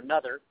after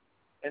another.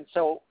 And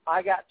so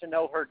I got to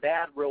know her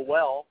dad real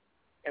well,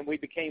 and we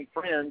became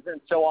friends.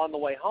 And so on the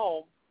way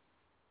home,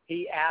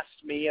 he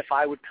asked me if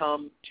I would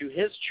come to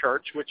his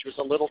church, which was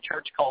a little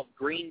church called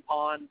Green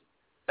Pond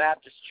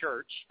Baptist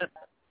Church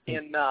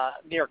in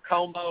near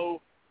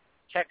Como,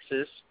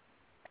 Texas.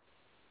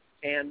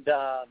 And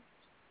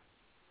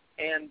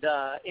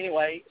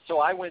anyway, so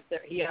I went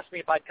there. He asked me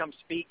if I'd come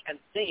speak and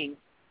sing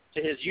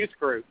to his youth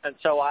group. And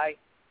so I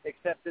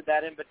accepted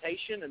that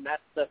invitation, and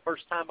that's the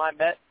first time I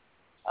met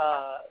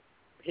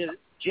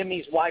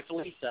Jimmy's wife,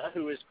 Lisa,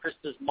 who is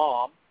Krista's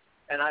mom.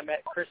 And I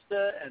met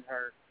Krista and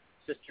her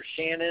sister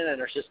Shannon and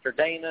her sister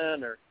Dana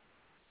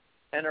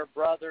and her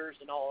brothers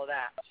and all of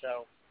that.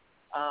 So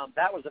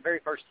that was the very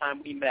first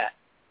time we met.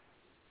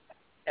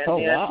 And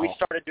then we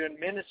started doing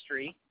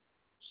ministry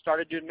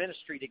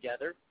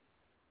together.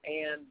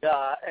 And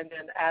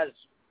then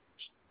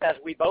as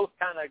we both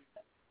kind of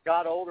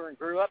got older and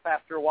grew up,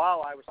 after a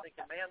while, I was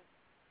thinking, man,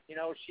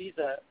 she's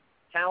a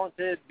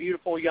talented,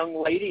 beautiful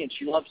young lady, and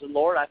she loves the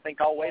Lord. I think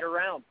I'll wait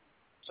around.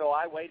 So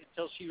I waited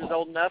till she was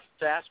old enough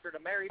to ask her to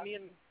marry me,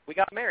 and we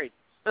got married.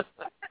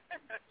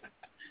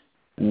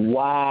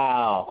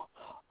 Wow.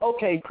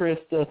 Okay,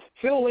 Krista,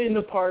 fill in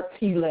the parts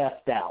he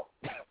left out.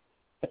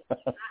 I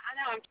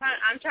know.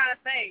 I'm trying to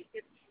think.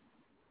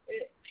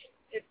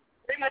 It's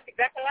pretty much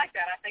exactly like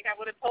that. I think I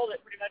would have told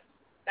it pretty much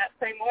that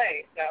same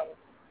way. So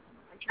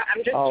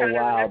I'm just trying to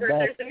remember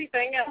if there's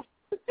anything else.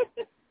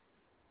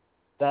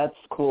 That's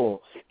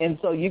cool. And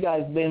so you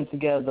guys been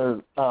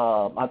together,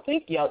 I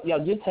think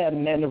y'all just had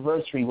an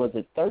anniversary. Was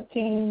it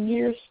 13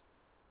 years?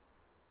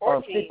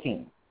 14. Or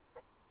 15?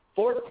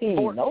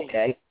 14.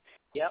 Okay.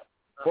 Yep.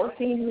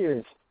 14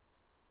 years.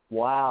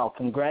 Wow.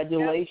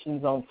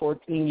 Congratulations on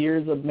 14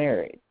 years of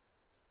marriage.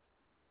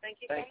 Thank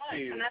you so much.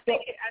 And I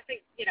think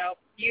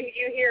you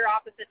hear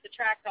opposites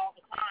attract all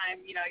the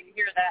time. You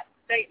hear that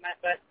statement,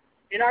 but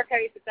in our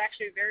case, it's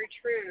actually very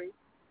true.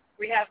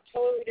 We have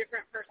totally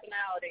different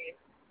personalities.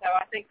 So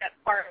I think that's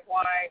part of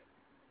why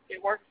it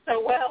works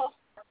so well.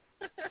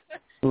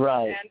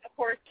 Right. And of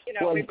course,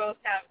 we both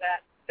have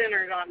that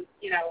centered on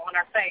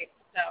our faith.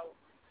 So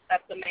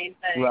that's the main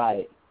thing.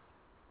 Right.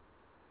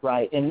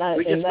 Right, and that's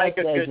as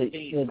it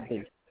should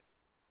be.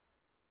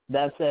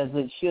 That's as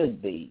it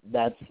should be.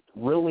 That's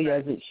really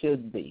as it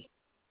should be.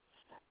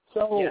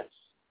 So, yes.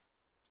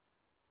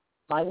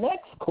 My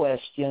next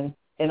question,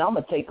 and I'm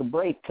gonna take a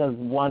break because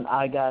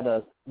I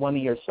got one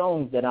of your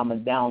songs that I'm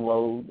gonna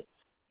download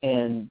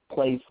and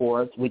play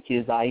for us, which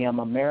is "I Am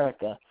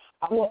America."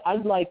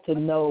 I'd like to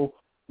know,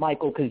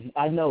 Michael, because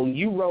I know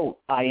you wrote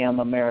 "I Am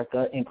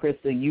America" and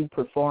Krista, you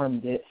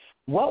performed it.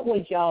 What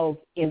was y'all's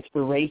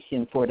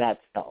inspiration for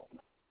that song?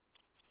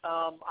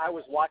 I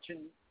was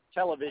watching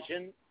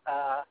television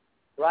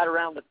right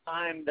around the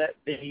time that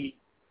the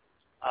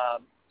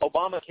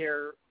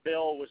Obamacare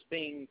bill was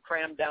being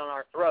crammed down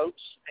our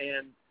throats,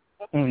 and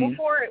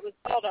before it was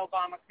called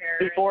Obamacare.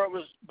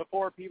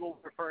 Before people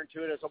were referring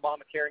to it as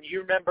Obamacare. And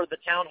you remember the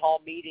town hall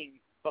meeting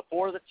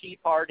before the Tea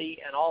Party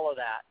and all of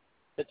that.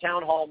 The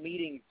town hall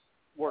meetings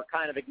were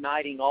kind of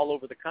igniting all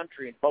over the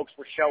country, and folks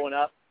were showing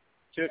up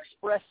to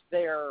express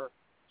their,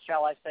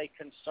 shall I say,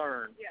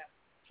 concern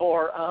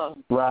for,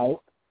 right.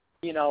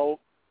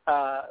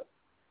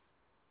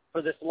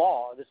 For this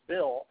law, this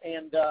bill.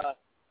 And,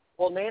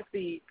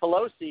 Nancy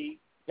Pelosi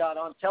got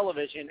on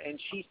television and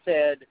she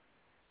said,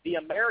 the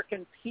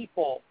American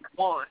people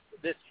want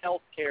this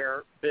health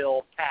care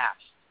bill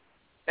passed.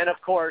 And,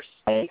 of course,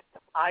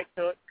 I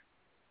took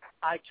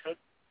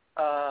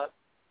a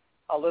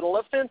little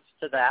offense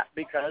to that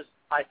because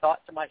I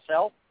thought to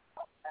myself,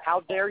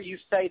 how dare you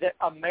say that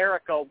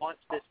America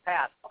wants this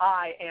passed?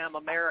 I am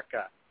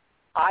America.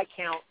 I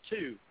count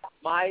too.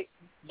 My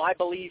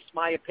beliefs,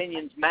 my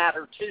opinions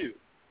matter too.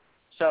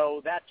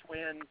 So that's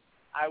when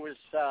I was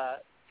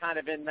kind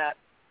of in that,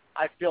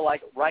 I feel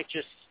like,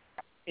 righteous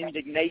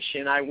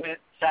indignation. I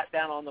sat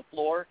down on the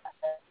floor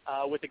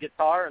with a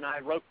guitar, and I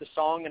wrote the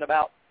song in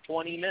about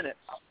 20 minutes.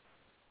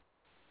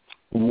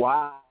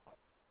 Wow.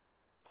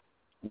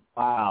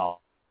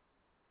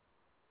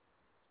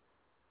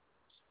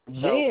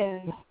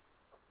 Then,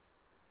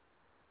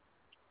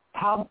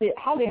 how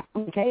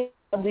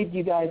did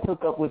you guys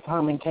hook up with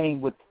Herman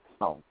Cain with the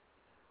song?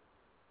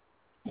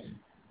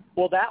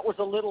 Well, that was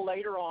a little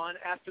later on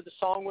after the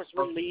song was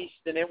released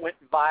and it went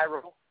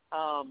viral.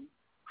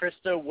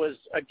 Krista was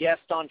a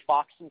guest on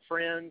Fox and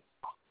Friends.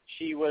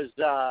 She was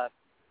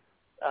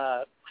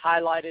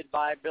highlighted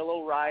by Bill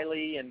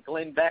O'Reilly, and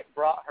Glenn Beck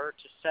brought her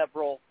to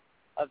several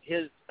of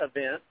his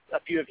events, a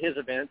few of his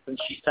events, and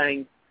she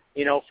sang,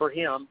 for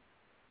him.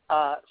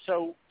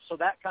 So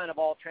that kind of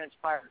all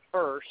transpired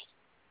first,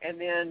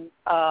 and then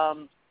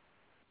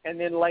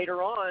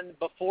later on,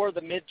 before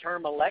the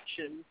midterm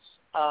elections,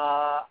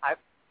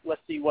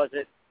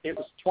 it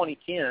was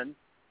 2010.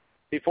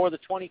 Before the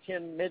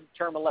 2010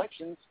 midterm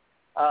elections,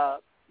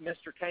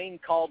 Mr. Cain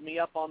called me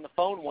up on the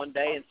phone one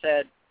day and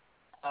said,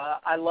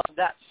 I love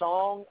that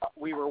song.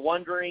 We were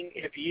wondering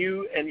if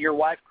you and your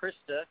wife,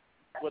 Krista,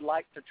 would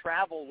like to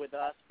travel with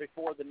us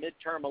before the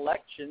midterm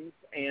elections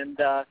and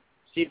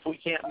see if we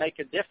can't make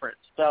a difference.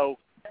 So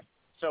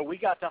we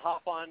got to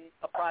hop on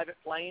a private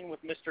plane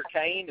with Mr.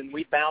 Cain, and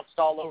we bounced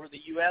all over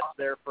the U.S.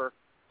 there for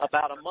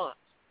about a month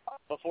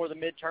before the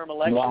midterm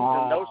elections,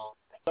 and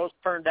those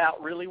turned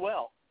out really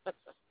well.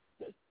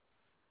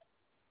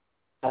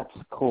 That's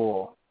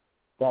cool.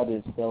 That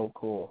is so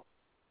cool.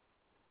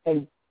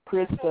 And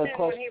Krista, a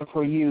question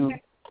for you.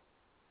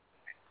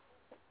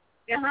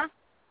 Uh-huh.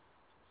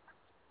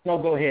 No,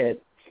 go ahead.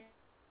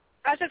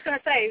 I was just going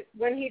to say,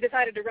 when he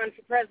decided to run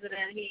for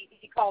president,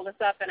 he called us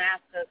up and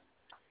asked us,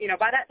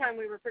 by that time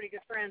we were pretty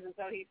good friends, and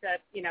so he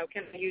said,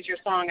 can I use your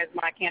song as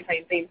my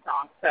campaign theme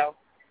song? So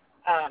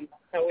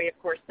we, of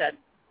course, said,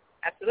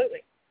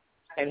 absolutely.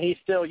 And he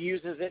still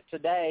uses it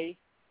today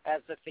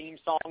as the theme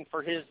song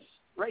for his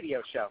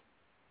radio show.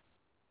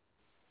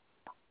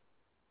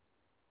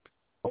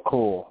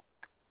 Cool.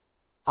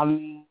 I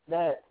mean,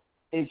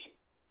 it's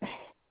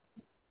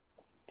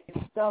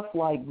stuff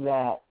like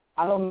that.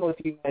 I don't know if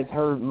you guys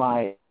heard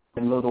my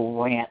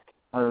little rant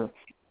or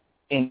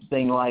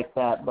anything like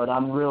that, but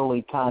I'm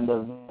really kind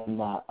of in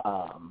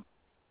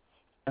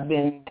I've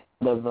been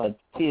kind of a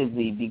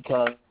tizzy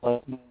because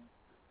of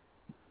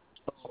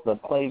the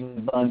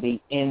Cleveland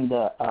Bundy in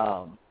the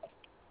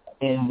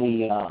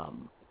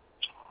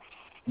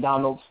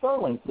Donald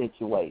Sterling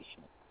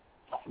situation.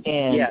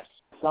 And yes.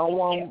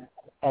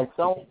 As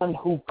someone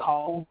who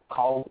called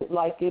it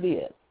like it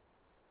is.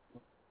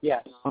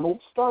 Yes. Donald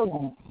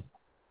Sterling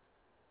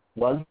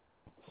was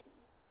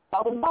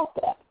about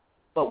that.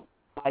 But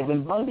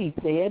Ivan Bundy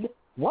said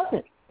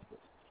wasn't.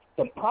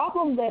 The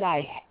problem that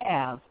I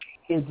have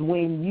is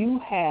when you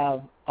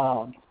have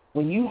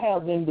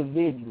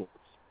individuals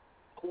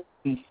who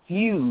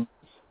refuse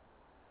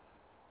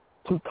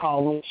to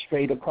call it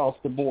straight across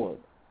the board.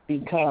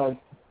 Because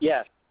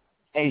yes,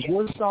 as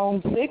your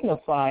song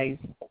signifies,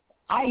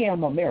 I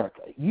am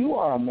America. You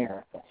are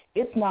America.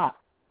 It's not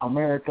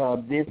America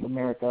of this,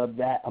 America of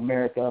that,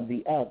 America of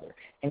the other.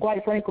 And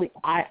quite frankly,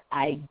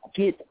 I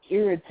get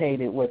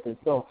irritated with it.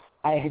 So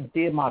I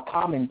did my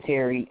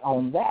commentary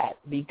on that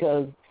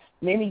because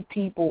many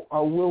people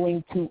are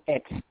willing to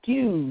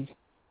excuse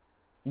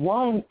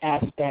one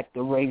aspect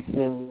of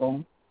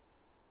racism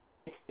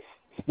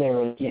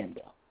their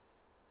agenda.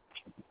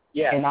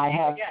 Yeah. And I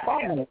have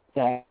problems with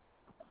that.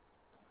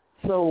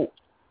 So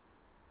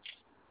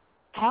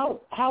how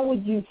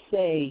would you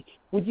say,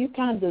 I'm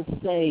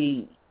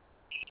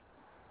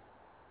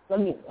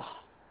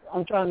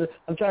trying to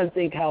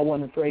think how I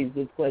want to phrase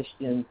this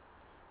question.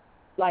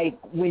 Like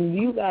when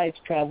you guys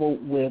travel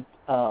with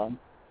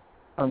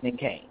Herman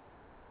Cain,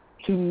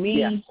 to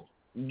me,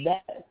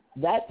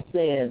 that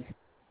says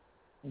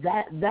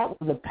that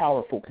was a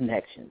powerful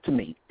connection to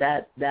me.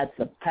 That's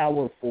a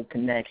powerful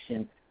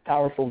connection,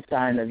 powerful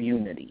sign of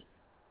unity,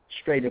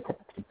 straight across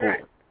the board.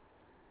 Right.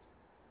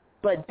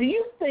 But do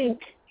you think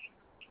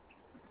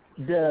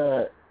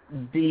the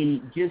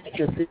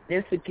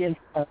significance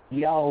of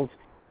y'all's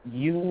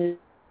unity,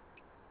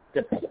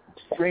 the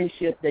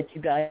friendship that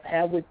you guys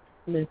have with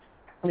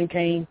Herman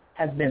Cain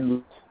has been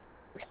lost?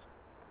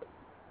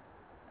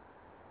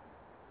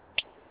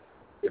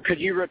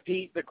 Could you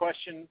repeat the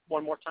question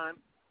one more time?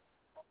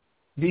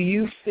 Do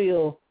you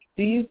think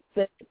the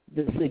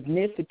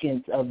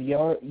significance of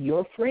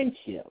your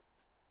friendship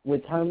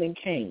with Herman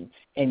Cain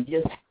and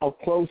just how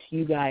close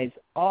you guys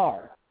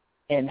are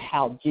and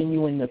how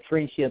genuine the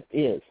friendship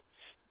is,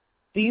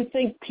 do you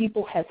think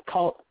people have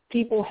caught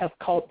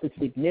the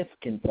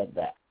significance of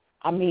that?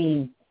 I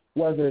mean,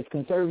 whether it's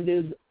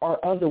conservatives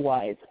or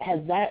otherwise, has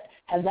that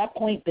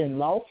point been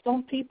lost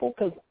on people?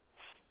 Because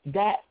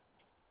that,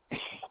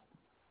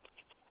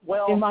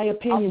 in my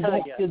opinion,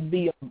 that should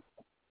be.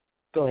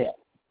 Go ahead.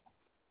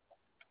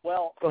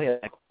 Well, go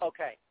ahead.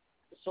 Okay,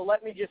 so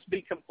let me just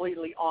be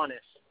completely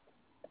honest.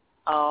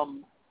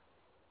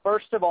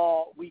 First of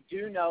all, we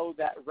do know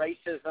that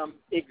racism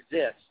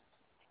exists.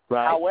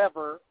 Right.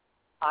 However,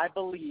 I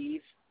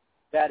believe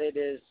that it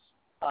is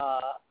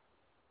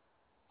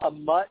a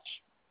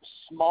much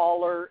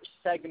smaller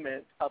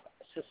segment of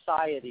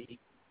society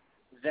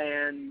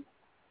than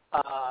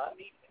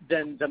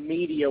the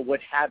media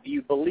would have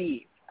you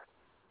believe.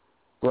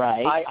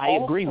 Right. I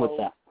agree with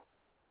that.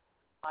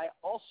 I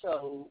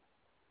also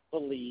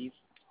believe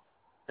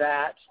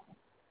that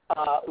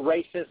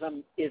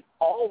racism is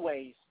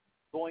always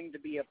going to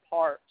be a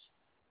part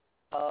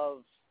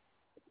of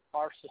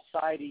our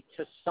society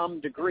to some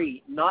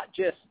degree, not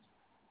just,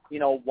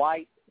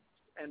 white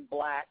and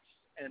blacks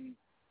and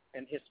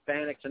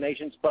Hispanics and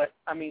Asians, but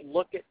I mean,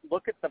 look at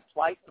the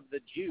plight of the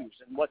Jews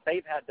and what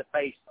they've had to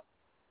face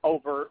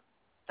over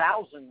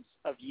thousands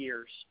of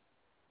years,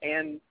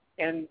 and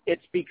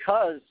it's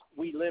because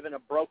we live in a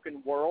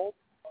broken world,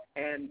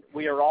 and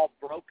we are all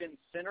broken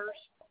sinners,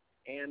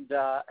 and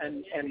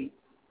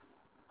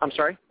I'm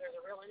sorry. There's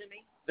a real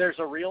enemy. There's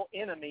a real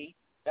enemy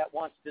that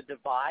wants to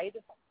divide,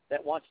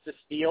 that wants to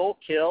steal,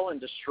 kill,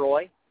 and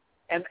destroy,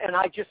 and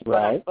I just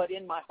right. But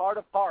in my heart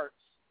of hearts,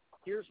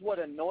 here's what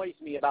annoys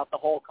me about the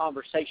whole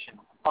conversation,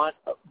 on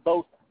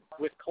both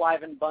with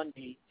Cliven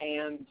Bundy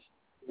and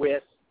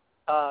with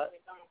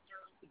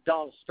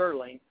Donald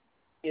Sterling,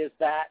 is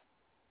that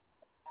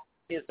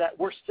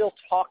we're still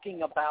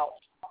talking about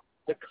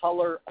the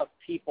color of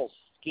people's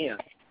skin,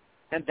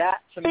 and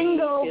that to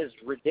Bingo. me is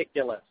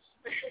ridiculous.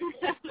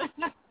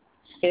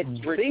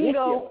 It's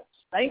ridiculous.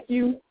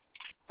 Bingo.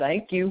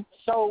 Thank you.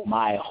 So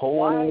my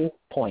whole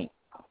point.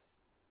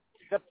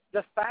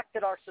 The fact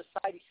that our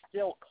society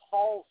still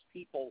calls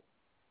people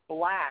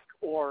black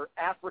or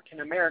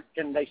African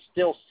American, they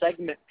still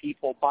segment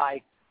people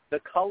by the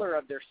color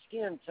of their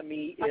skin, to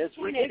me is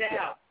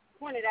ridiculous.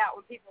 Point it out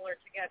when people are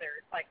together.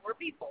 It's like, we're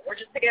people. We're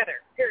just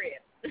together,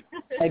 period.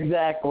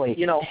 Exactly.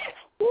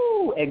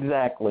 Woo,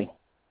 exactly.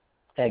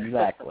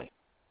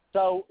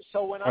 So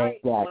when I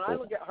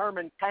look at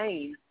Herman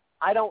Cain,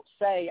 I don't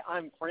say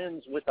I'm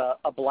friends with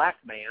a black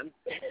man.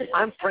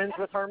 I'm friends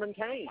with Herman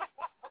Cain.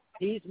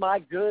 He's my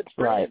good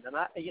friend,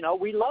 right. And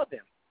we love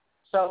him.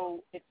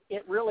 So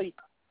it really,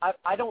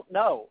 I don't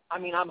know. I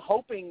mean, I'm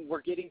hoping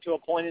we're getting to a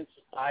point in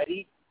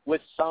society,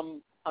 with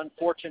some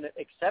unfortunate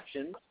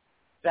exceptions,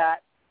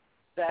 that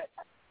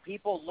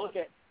people look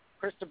at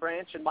Krista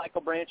Branch and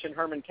Michael Branch and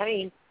Herman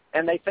Cain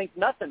and they think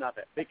nothing of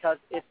it because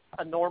it's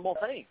a normal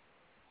thing.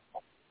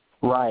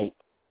 Right.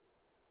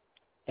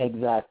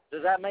 Exactly.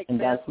 Does that make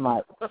sense? And that's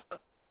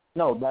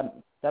no,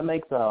 that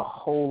makes a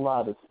whole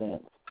lot of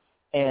sense.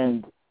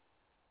 And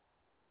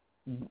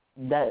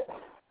that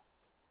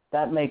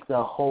makes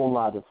a whole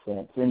lot of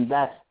sense. And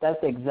that's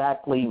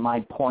exactly my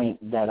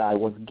point that I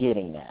was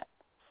getting at.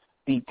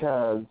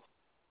 Because,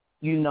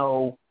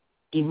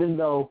 even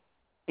though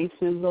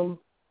racism,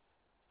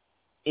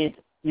 it's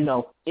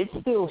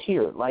still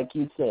here, like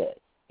you said.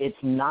 It's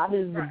not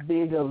as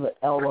big of an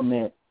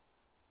element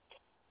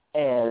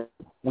as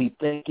we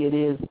think it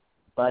is,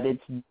 but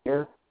it's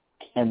there.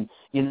 And,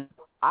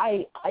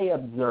 I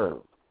observe,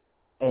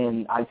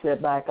 and I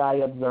sit back, I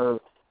observe,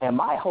 and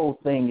my whole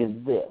thing is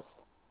this.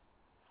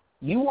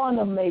 You want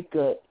to make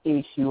an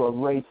issue of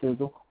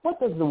racism, what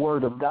does the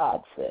Word of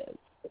God say?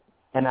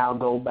 And I'll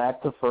go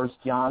back to 1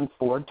 John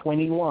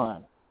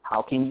 4:21.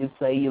 How can you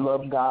say you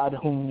love God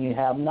whom you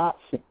have not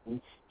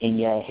seen, and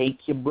you hate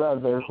your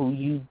brother who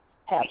you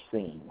have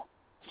seen?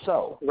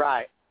 So,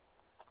 right.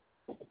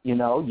 You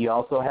know, you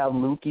also have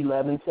Luke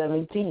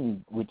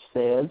 11:17, which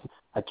says,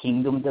 a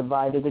kingdom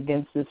divided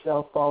against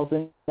itself falls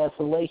in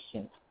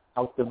desolation.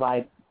 House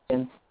divided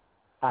against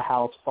a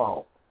house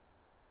falls.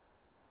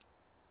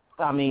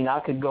 I mean, I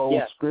could go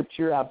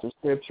scripture after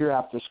scripture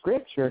after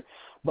scripture,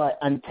 but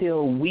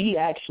until we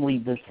actually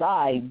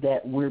decide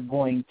that we're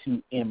going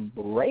to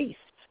embrace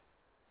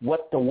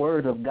what the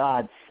Word of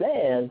God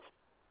says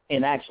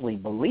and actually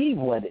believe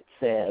what it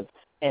says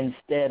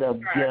instead of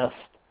just,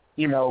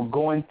 you know,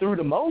 going through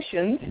the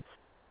motions,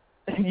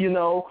 you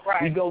know,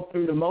 we go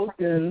through the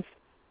motions.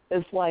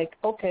 It's like,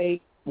 okay,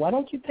 why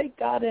don't you take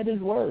God at his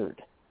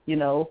word? You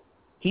know,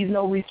 he's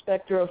no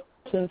respecter of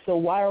persons, so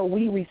why are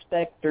we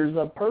respecters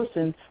of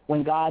persons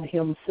when God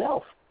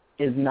himself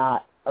is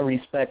not a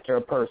respecter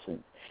of persons?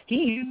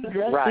 He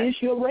addressed the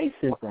issue of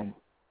racism.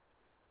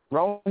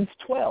 Romans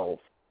 12,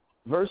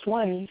 verse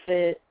 1, he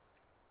said,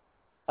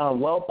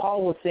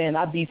 Paul was saying,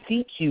 I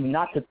beseech you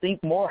not to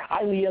think more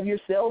highly of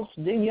yourselves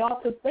than you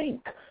ought to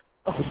think.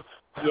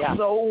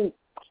 So,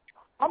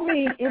 I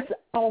mean, it's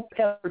all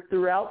peppered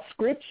throughout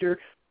Scripture,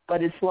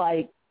 but it's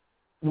like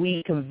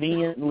we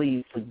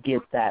conveniently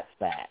forget that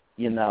fact,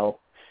 you know.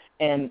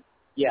 And,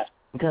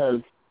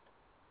 because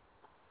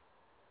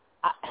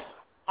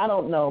I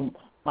don't know,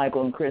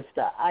 Michael and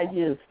Krista,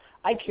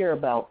 I care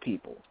about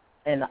people.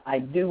 And I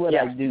do what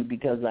I do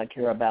because I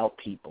care about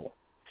people.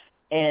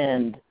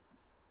 And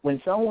when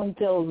someone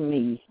tells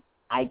me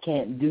I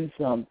can't do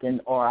something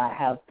or I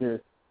have to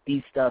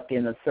be stuck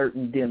in a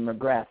certain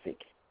demographic,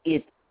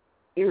 it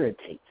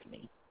irritates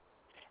me.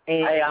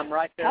 And I'm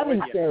right there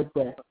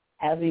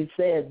having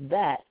said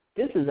that,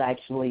 this is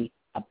actually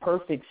a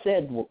perfect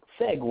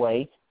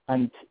segue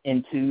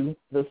into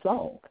the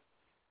song.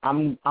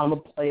 I'm gonna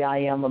play "I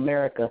Am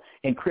America,"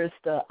 and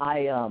Krista,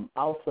 I'm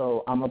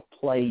gonna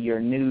play your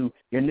new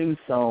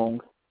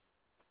song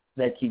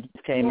that you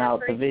just came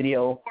out, the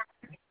video.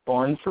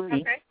 Born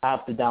Free. Okay. I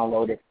have to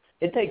download it.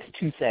 It takes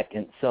 2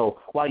 seconds. So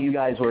while you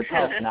guys were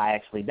talking, I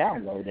actually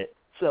downloaded it.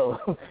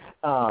 So,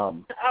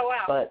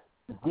 but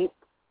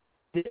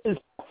this is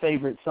my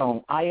favorite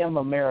song. I Am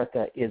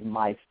America is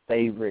my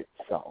favorite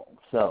song.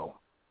 So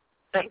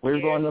we're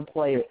going to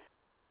play it.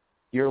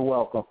 You're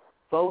welcome.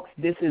 Folks,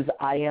 this is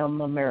I Am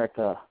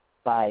America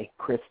by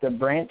Krista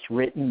Branch,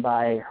 written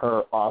by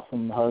her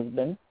awesome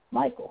husband,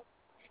 Michael.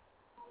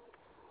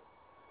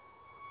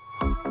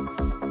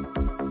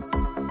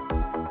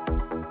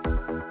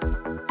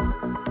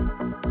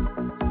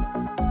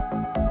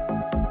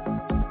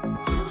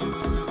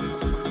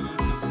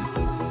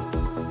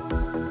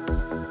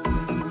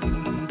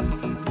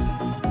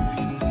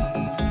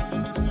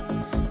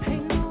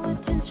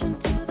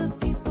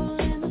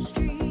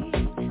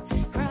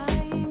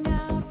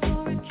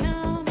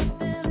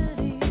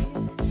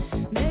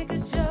 Make a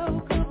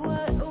joke of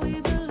what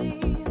we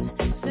believe.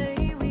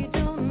 Say we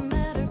don't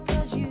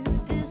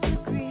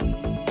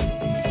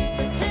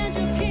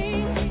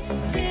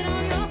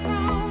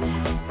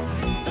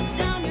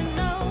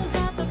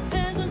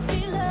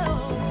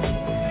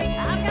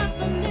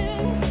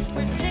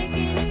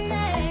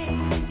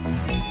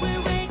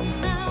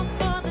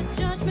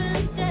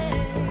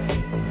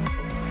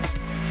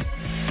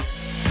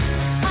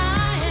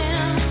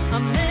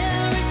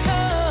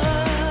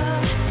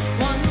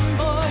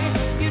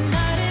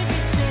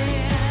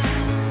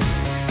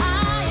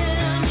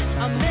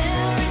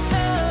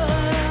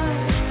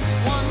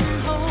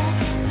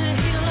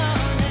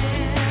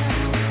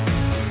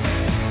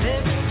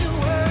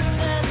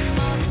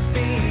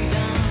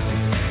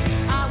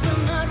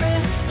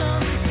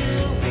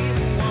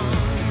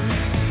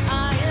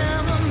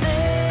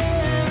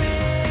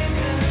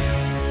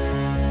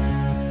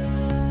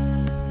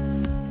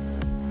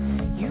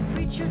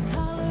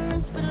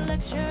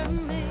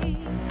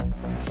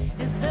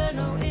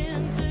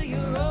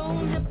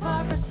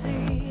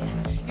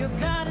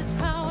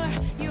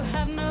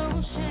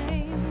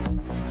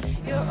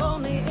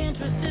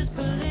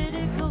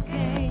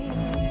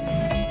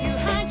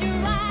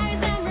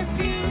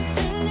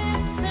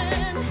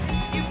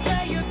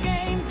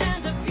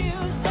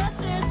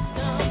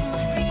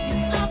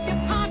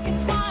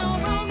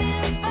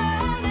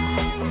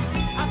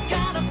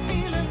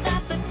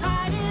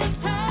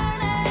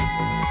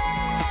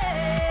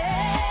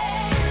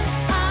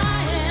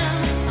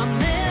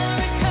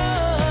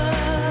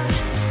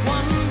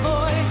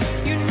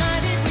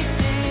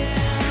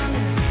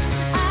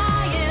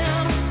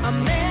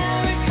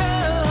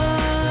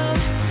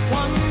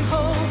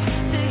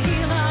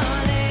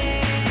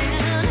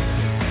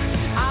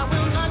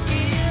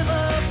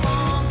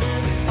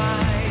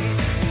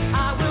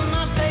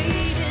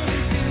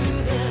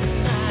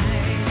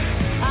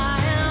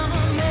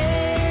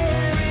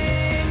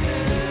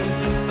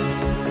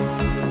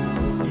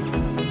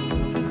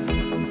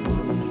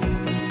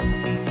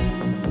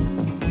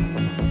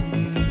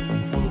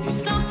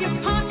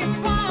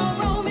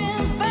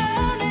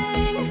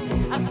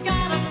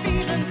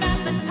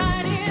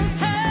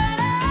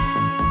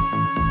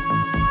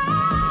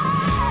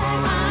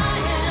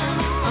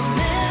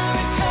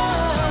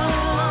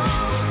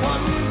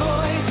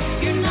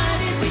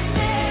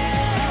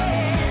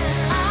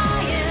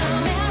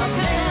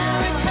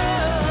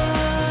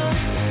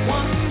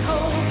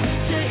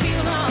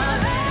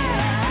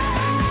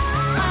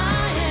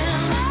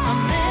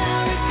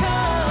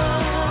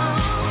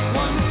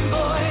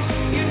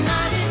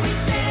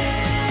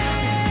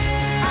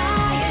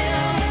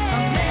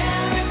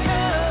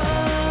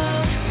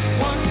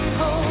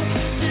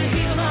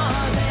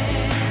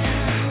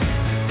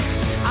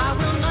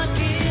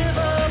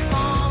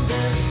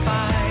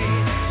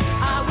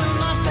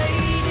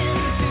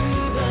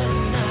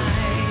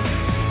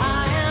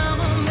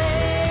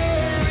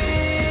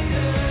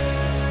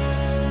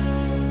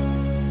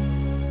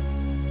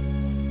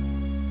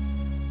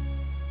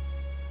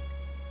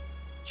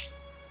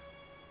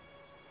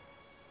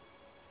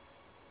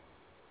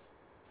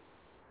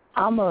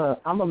I'm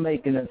a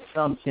make an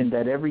assumption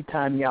that every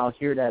time y'all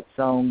hear that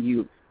song,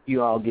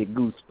 you all get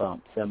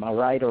goosebumps. Am I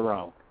right or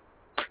wrong?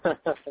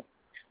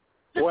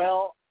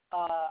 Well,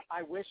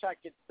 I wish I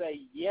could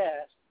say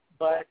yes,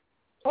 but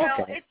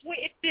well, okay.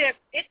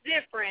 It's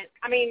different.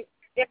 I mean,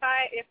 if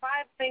I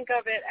think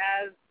of it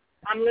as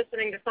I'm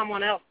listening to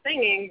someone else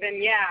singing,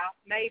 then yeah,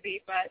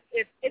 maybe. But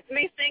it's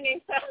me singing,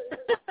 so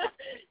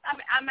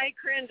I may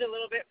cringe a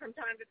little bit from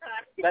time to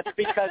time. That's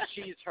because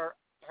she's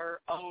her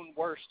own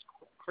worst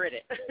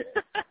critic.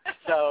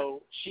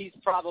 So she's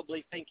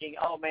probably thinking,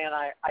 oh, man,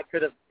 I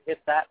could have hit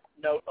that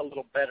note a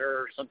little better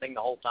or something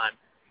the whole time.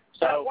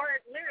 So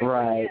lyrically,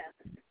 right.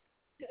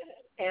 Yes.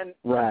 And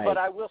right. But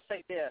I will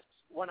say this.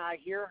 When I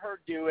hear her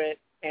do it,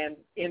 and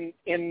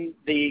in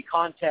the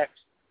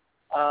context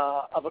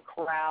of a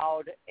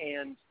crowd,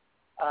 and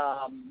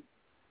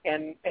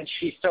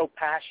she's so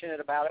passionate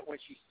about it when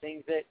she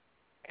sings it,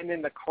 and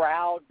then the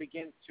crowd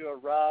begins to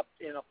erupt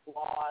in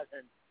applause,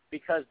 and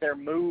because they're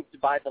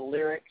moved by the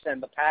lyrics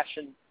and the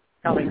passion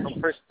coming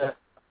from Krista,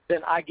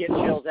 then I get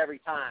chills every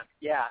time.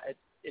 Yeah,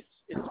 it's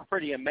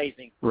pretty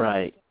amazing.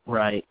 Right.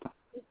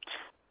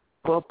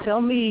 Well,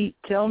 tell me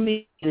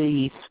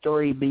the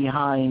story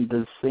behind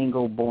the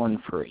single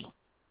 "Born Free."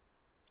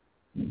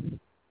 Do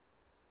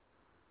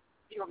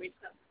you want me to?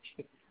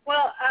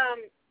 Well,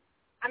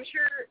 I'm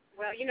sure.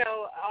 Well, you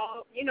know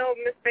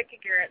Miss Becky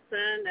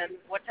Garrettson and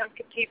What Time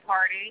Tea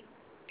Party.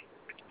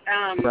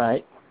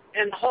 Right.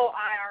 And the whole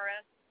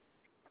IRS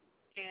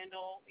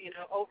scandal,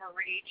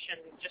 overreach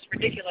and just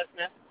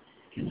ridiculousness.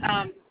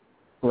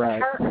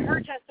 Right.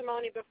 Her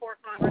testimony before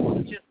Congress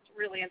was just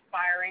really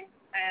inspiring,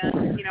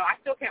 and I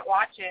still can't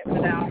watch it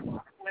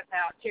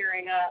without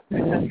tearing up,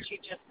 because she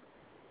just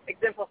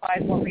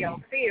exemplifies what we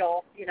all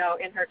feel,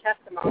 in her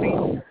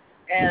testimony.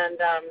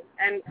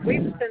 And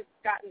we've since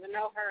gotten to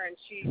know her, and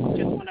she's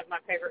just one of my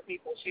favorite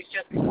people. She's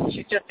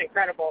just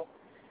incredible.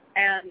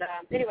 And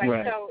anyway,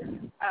 right. So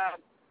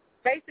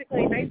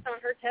basically, based on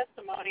her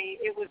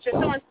testimony, it was just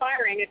so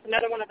inspiring. It's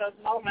another one of those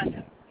moments,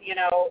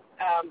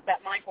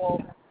 that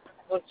Michael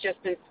was just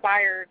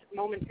inspired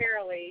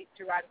momentarily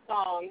to write a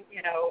song,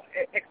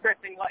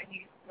 expressing what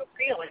he was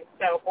feeling.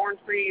 So Born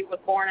Free was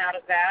born out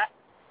of that.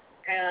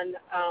 And,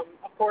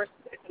 of course,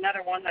 it's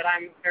another one that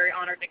I'm very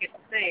honored to get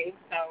to sing.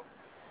 So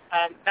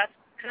that's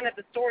kind of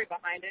the story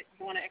behind it.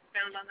 You want to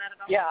expound on that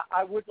at all? Yeah,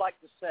 I would like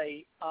to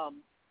say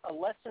a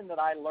lesson that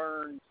I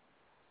learned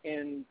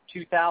in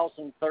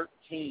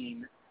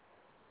 2013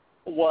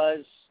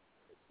 was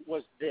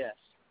this,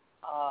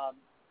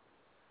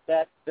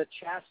 that the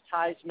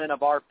chastisement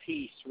of our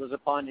peace was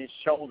upon his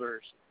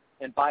shoulders,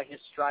 and by his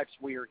stripes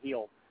we are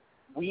healed.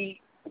 We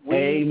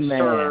Amen.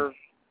 serve,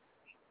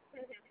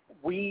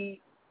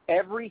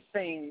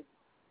 everything,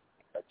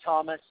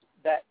 Thomas,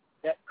 that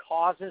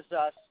causes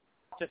us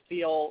to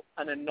feel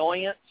an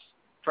annoyance,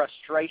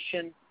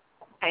 frustration,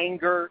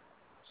 anger,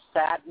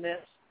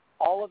 sadness,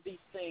 all of these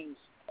things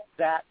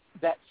that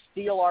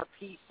steal our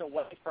peace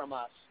away from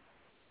us.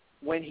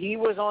 When he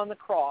was on the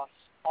cross,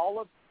 all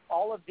of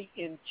the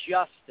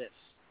injustice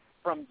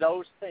from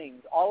those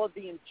things, all of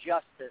the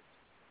injustice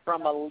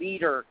from a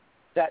leader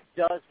that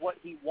does what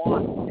he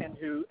wants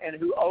and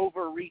who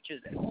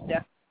overreaches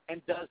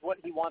and does what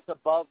he wants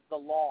above the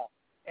law.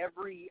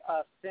 Every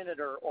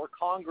senator or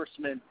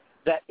congressman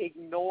that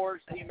ignores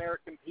the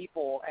American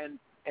people and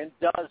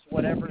does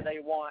whatever they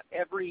want.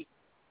 Every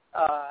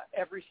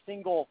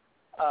single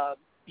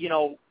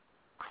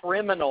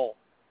criminal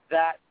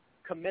that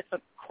commits a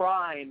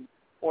crime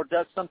or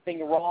does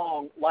something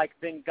wrong, like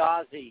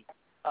Benghazi,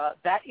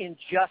 that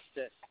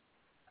injustice.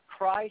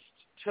 Christ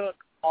took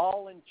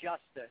all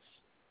injustice,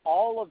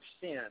 all of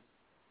sin,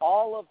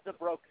 all of the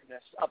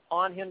brokenness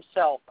upon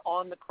himself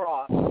on the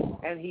cross,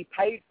 and he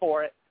paid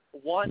for it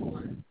once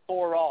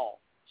for all,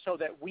 so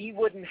that we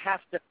wouldn't have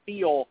to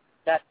feel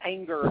that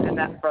anger and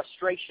that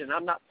frustration.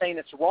 I'm not saying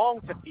it's wrong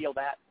to feel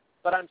that,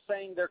 but I'm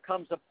saying there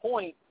comes a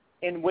point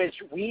in which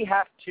we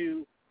have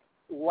to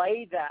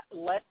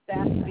let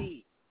that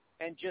be,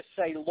 and just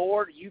say,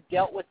 Lord, you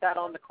dealt with that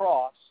on the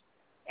cross,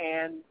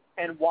 and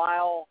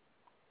while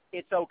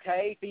it's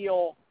okay,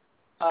 feel,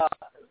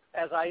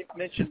 as I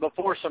mentioned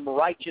before, some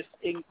righteous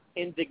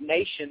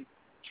indignation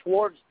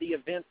towards the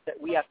events that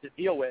we have to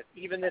deal with.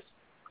 Even this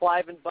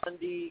Clive and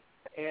Bundy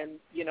and,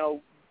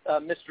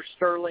 Mr.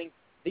 Sterling,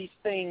 these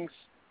things,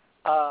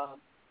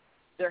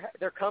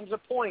 there comes a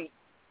point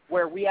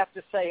where we have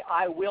to say,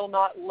 I will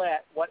not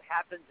let what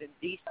happens in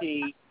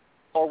D.C.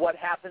 or what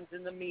happens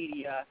in the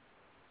media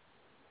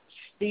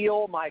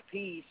steal my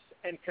peace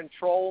and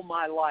control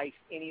my life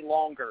any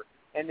longer.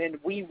 And then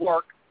we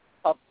work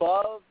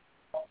above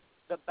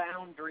the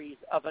boundaries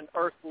of an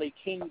earthly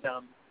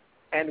kingdom,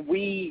 and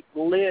we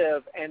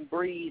live and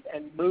breathe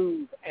and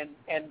move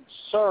and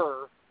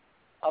serve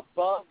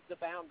above the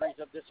boundaries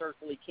of this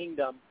earthly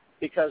kingdom,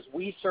 because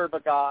we serve a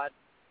God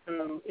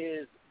who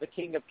is the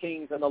King of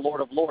Kings and the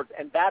Lord of Lords,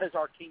 and that is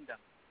our kingdom,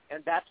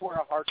 and that's where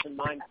our hearts and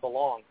minds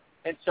belong.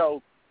 And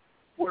so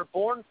we're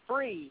born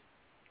free.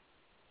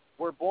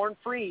 We're born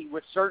free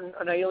with certain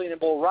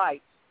unalienable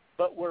rights,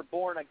 but we're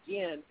born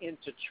again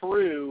into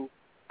true,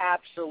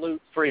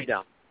 absolute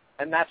freedom.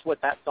 And that's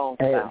what that song's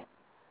about.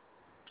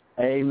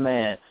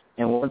 Amen.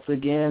 And once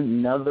again,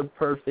 another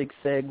perfect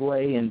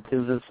segue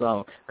into the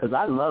song, because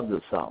I love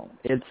the song.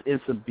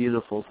 It's a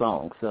beautiful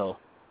song. So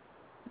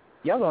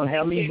y'all going to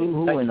have me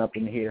boo-hooing up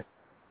in here.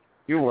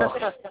 You're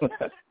welcome.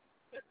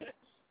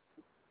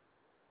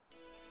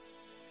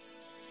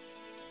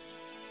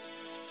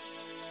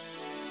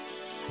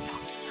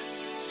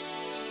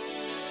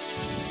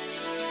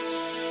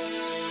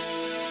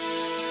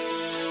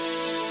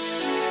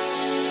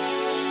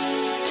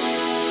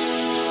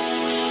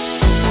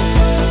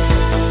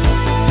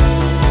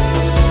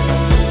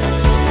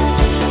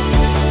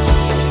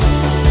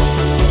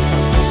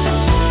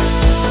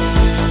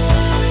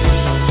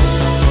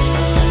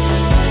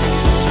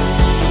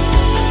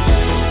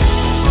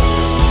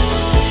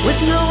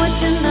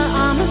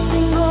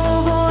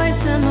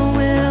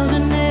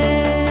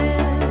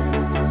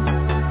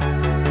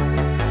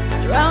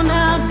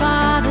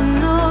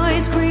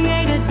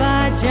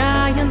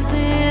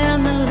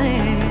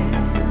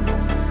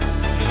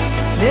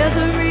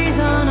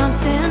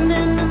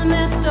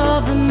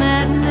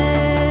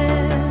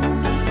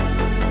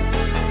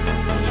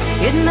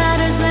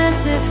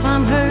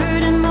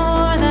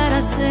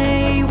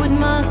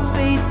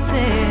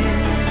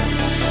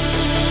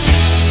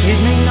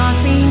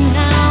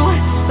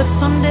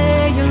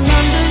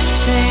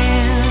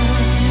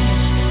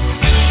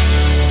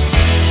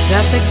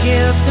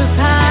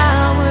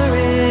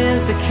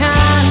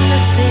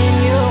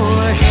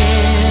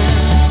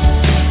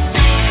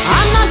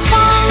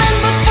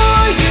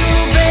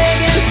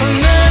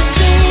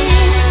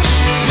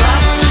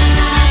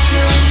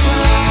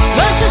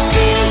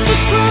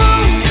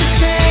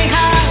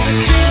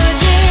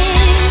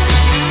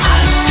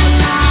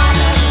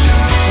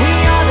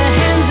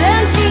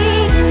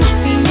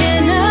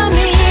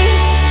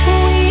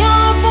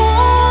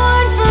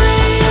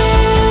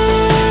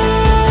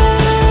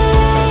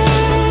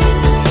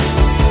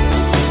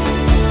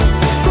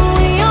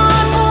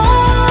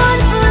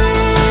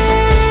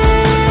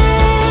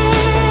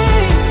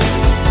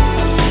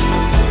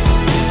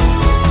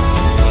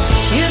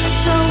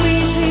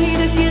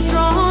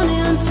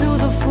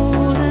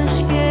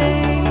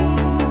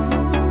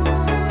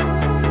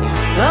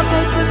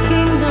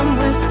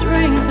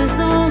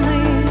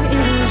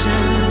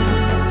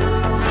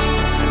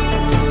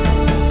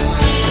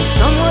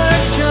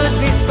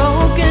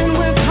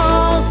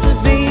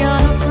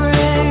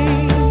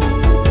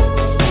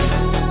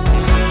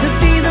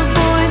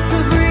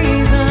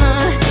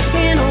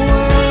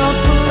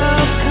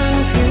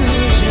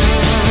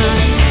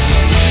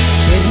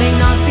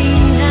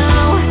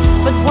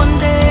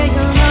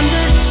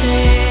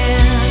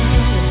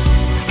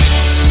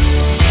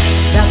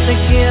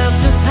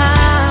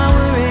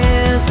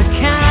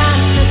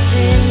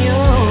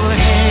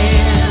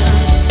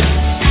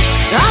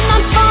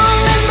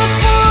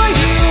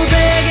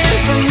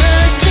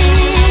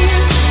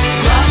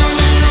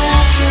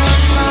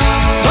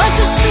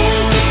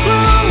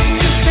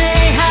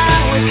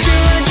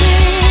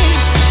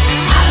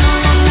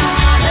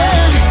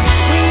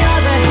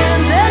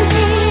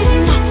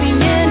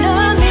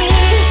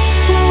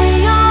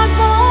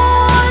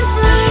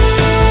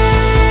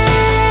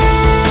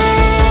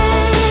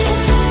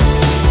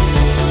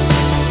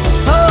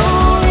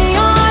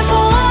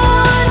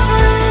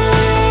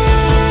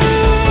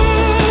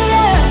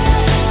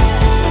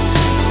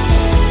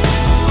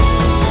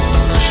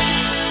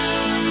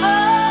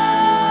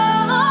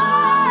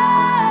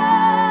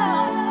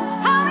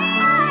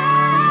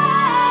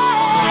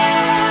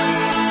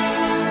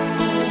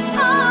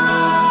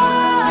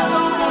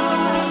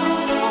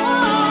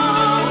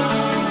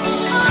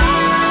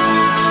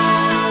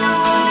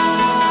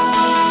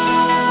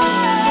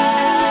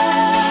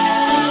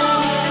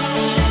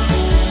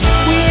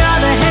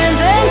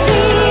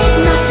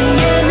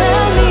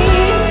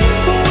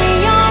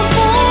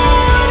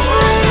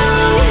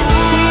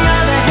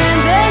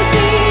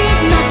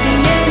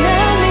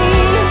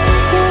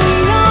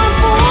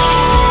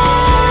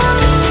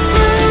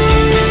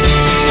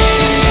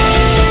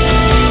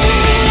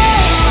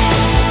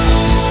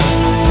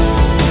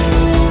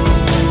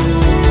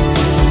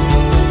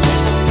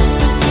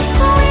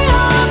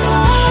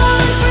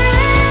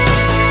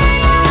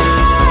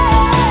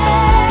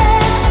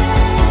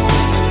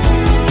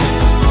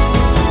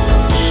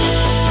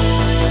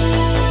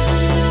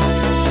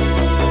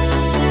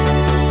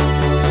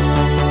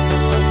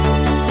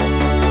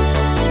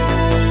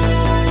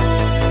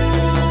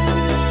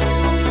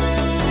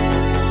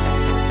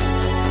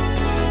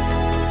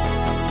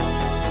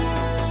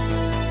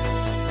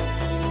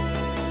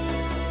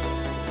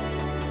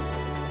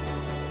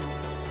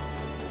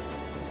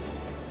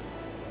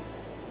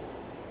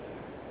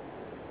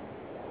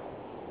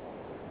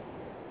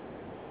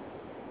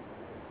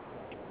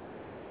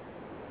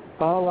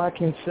 All I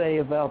can say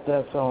about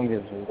that song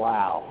is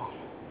wow.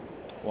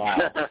 Wow.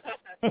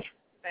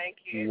 Thank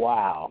you.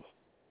 Wow.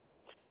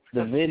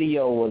 The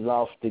video was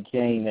off the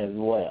chain as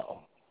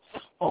well.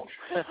 That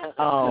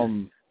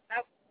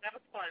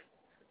was fun.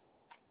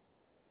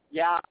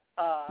 Yeah.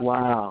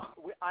 Wow.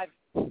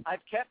 I've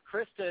kept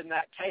Krista in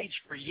that cage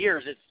for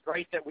years. It's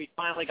great that we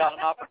finally got an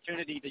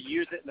opportunity to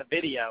use it in the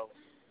video.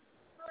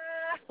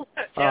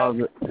 Oh,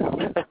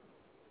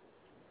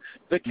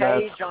 the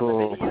cage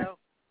cool. on the video.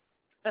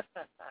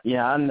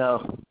 Yeah, I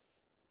know.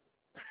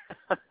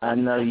 I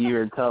know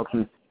you're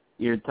talking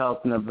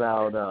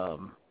about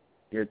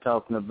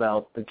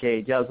the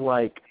cage. I was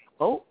like,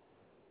 oh,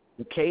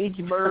 the cage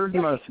bird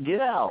must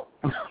get out.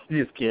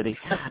 Just kidding.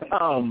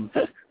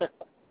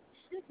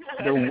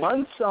 The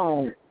one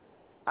song,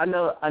 I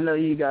know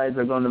you guys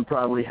are going to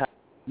probably have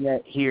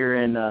that here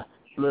in a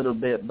little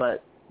bit,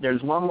 but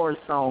there's one more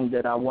song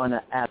that I want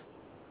to ask,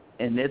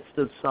 and it's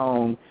the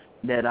song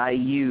that I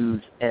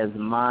use as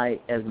my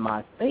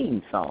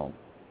theme song.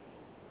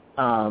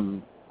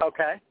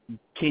 Okay.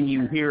 Can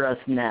you hear us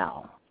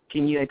now?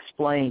 Can you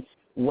explain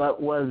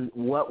what was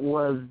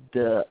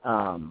the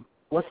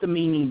what's the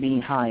meaning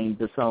behind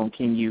the song?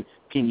 Can you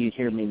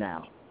hear me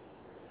now?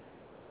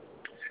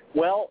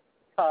 Well,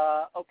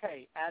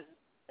 okay.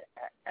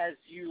 As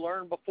you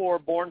learned before,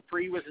 Born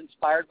Free was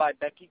inspired by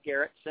Becky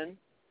Garrettson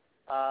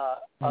of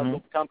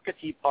the Wetumpka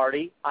Tea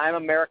Party. I Am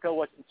America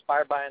was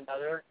inspired by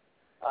another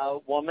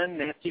woman,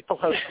 Nancy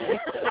Pelosi.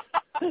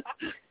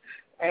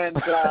 and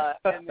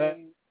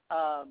then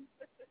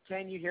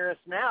Can You Hear Us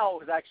Now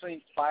was actually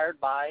inspired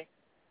by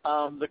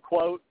the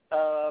quote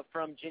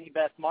from Jenny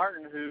Beth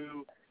Martin,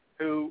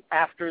 who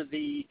after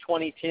the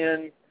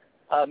 2010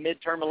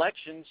 midterm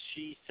elections,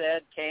 she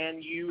said,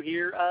 "Can you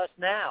hear us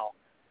now?"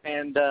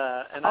 And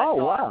I thought,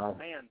 wow,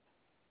 man,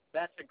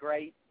 that's a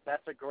great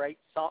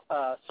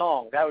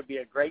song. That would be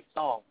a great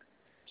song.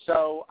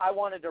 So I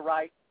wanted to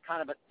write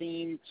kind of a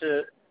theme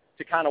to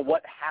kind of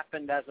what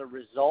happened as a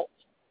result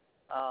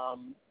of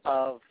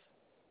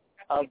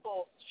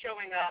people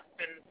showing up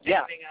and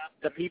standing up.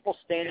 The people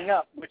standing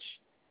up, which,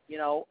 you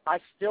know, I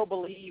still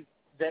believe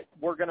that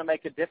we're going to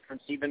make a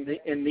difference even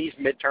in these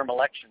midterm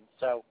elections.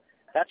 So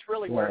that's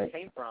really where it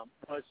came from,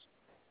 was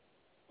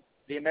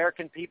the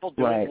American people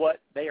doing what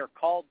they are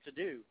called to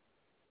do.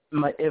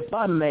 If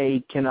I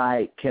may, can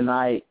I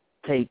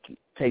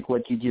take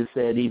what you just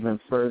said even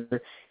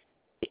further?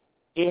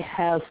 It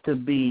has to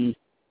be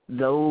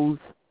those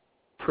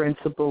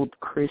principled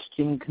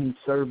Christian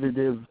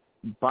conservative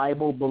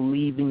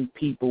Bible-believing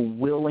people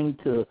willing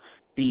to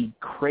be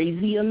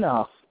crazy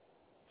enough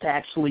to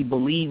actually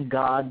believe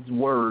God's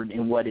word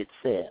and what it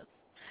says.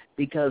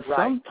 Because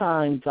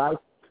sometimes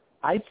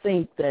I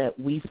think that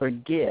we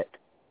forget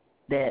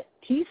that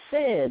he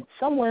said,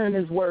 somewhere in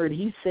his word,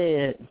 he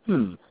said,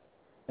 and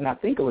I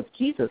think it was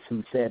Jesus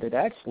who said it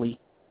actually,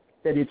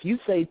 that if you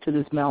say to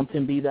this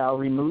mountain, be thou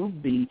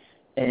removed, be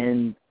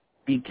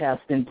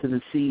cast into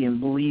the sea, and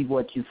believe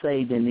what you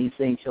say, then these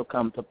things shall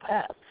come to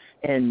pass.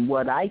 And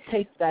what I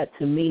take that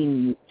to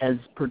mean as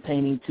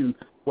pertaining to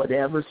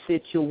whatever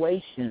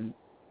situation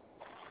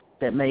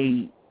that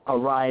may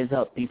arise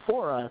up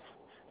before us,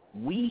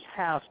 we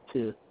have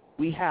to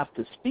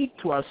speak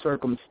to our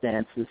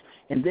circumstances,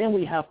 and then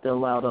we have to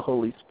allow the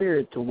Holy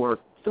Spirit to work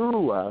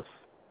through us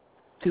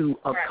to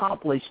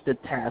accomplish the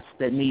tasks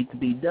that need to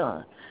be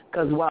done.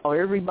 Because while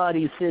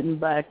everybody's sitting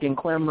back and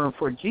clamoring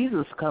for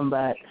Jesus to come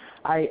back,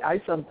 I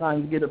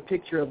sometimes get a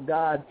picture of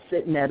God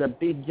sitting at a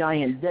big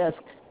giant desk,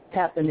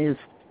 tapping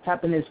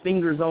his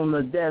fingers on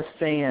the desk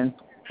saying,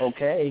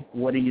 okay,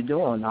 what are you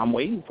doing? I'm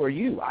waiting for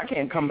you. I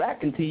can't come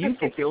back until you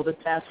fulfill the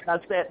task I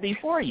set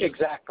before you.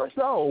 Exactly.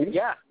 So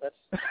yeah, that's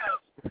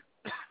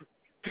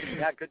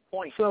good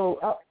point.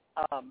 So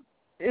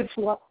it's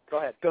what. Go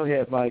ahead. Go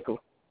ahead,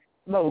 Michael.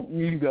 No,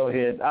 you go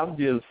ahead. I'm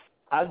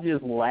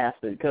just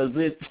laughing because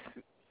it's.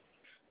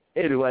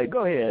 Anyway,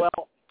 go ahead.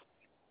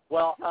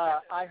 Well,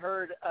 I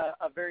heard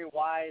a very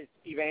wise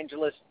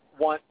evangelist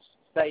once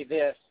say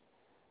this.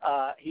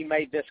 He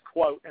made this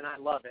quote, and I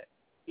love it.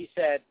 He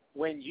said,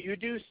 "When you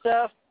do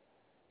stuff,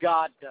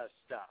 God does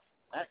stuff."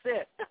 That's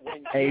it.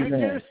 When you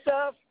do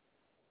stuff,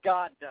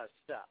 God does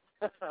stuff.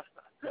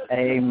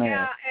 Amen.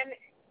 Yeah,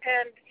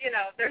 and you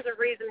know, there's a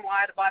reason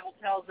why the Bible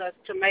tells us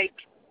to make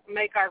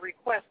our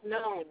request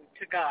known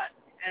to God,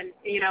 and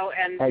and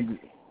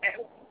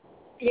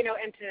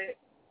to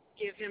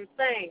give Him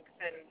thanks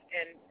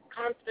and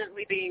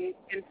constantly being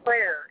in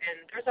prayer.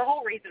 And there's a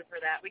whole reason for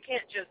that. We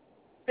can't just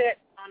sit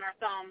on our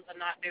thumbs and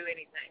not do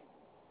anything.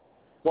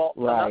 Well,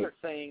 another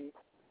thing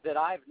that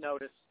I've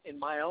noticed in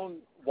my own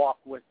walk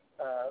with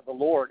the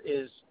Lord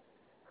is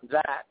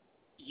that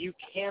you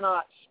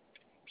cannot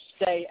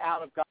stay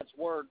out of God's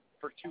Word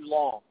for too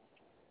long,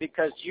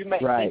 because you may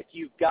think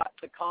you've got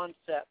the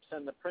concepts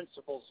and the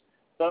principles,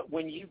 but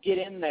when you get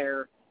in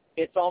there,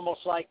 it's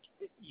almost like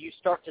you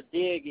start to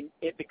dig and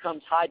it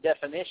becomes high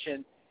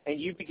definition, and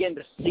you begin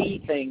to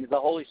see things. The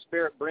Holy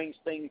Spirit brings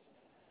things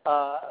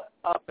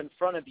up in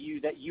front of you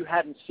that you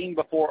hadn't seen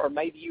before, or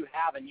maybe you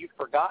have and you've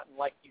forgotten.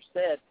 Like you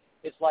said,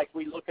 it's like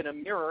we look in a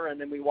mirror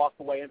and then we walk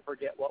away and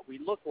forget what we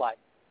look like.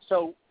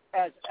 So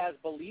as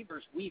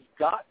believers, we've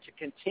got to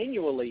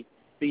continually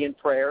be in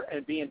prayer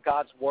and be in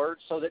God's Word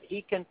so that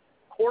He can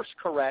course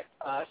correct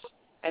us.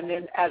 And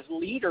then as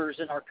leaders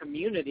in our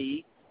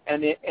community,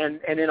 and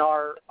in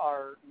our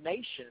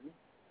nation,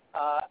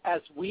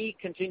 as we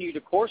continue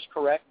to course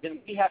correct, then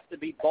we have to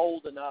be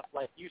bold enough,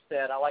 like you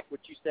said. I like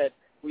what you said.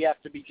 We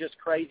have to be just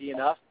crazy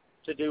enough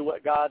to do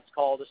what God's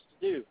called us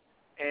to do,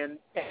 and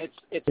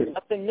it's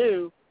nothing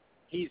new.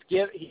 He's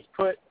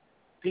put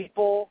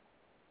people,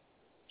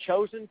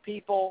 chosen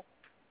people,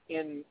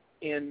 in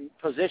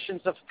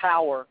positions of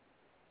power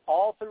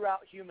all throughout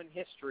human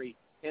history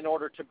in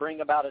order to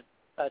bring about a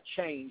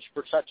change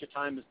for such a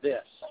time as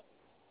this.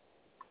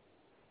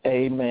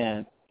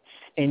 Amen.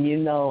 And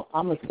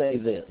I'm gonna say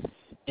this,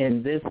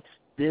 and this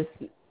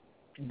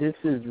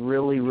is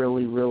really,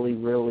 really, really,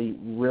 really,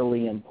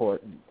 really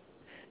important,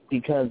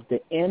 because the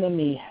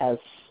enemy has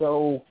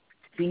so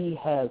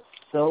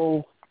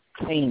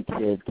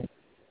tainted,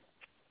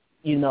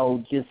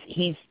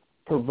 he's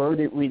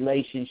perverted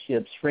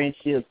relationships,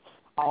 friendships,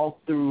 all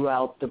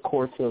throughout the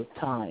course of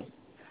time.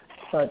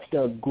 But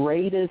the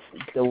way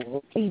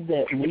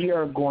that we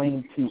are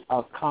going to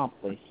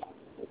accomplish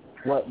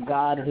what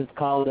God has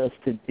called us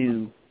to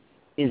do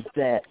is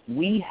that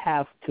we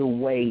have to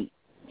weigh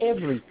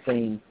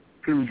everything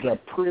through the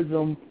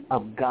prism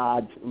of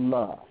God's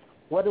love.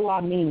 What do I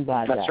mean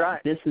by that? That's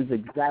right. This is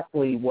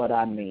exactly what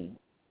I mean.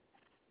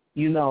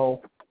 You,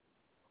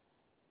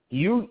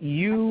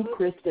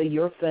 Krista,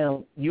 your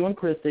family, you and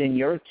Krista and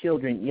your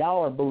children,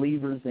 y'all are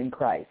believers in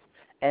Christ,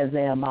 as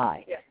am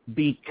I. Yes.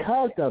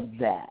 Because of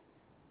that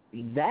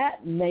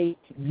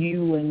makes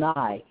you and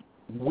I,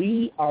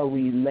 we are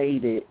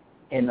related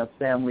in the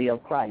family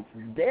of Christ.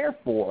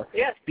 Therefore,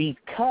 yes,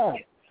 because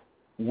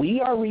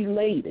we are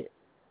related,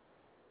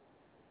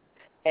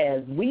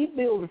 as we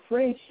build a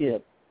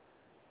friendship,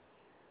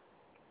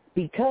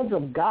 because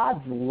of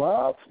God's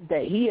love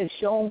that he has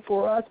shown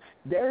for us,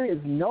 there is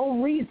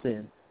no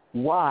reason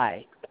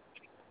why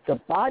the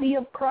body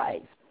of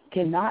Christ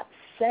cannot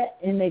set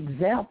an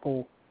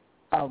example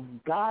of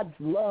God's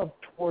love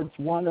towards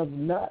one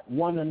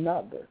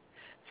another.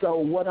 So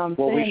what I'm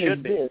saying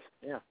is this.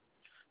 Yeah.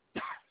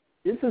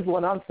 This is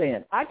what I'm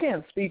saying. I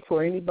can't speak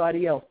for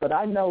anybody else, but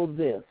I know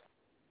this.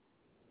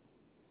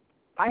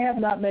 I have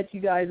not met you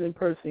guys in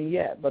person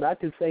yet, but I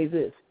can say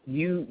this.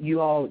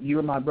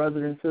 You're my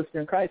brother and sister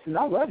in Christ, and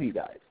I love you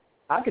guys.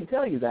 I can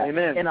tell you that.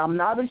 Amen. And I'm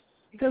not ashamed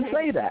to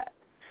say that.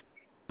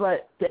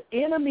 But the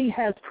enemy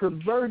has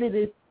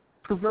perverted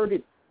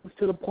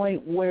to the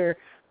point where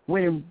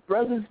when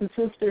brothers and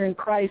sisters in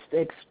Christ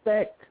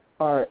expect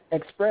or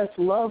express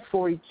love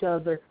for each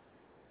other,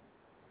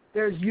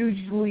 there's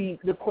usually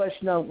the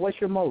question of, what's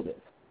your motive?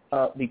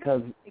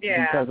 Because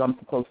I'm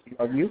supposed to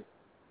love you.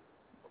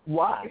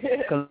 Why?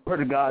 Because the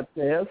Word of God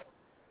says.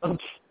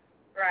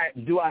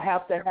 Right. Do I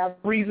have to have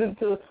reason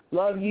to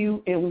love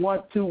you and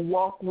want to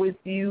walk with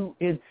you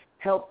and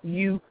help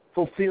you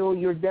fulfill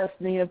your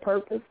destiny and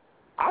purpose?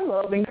 I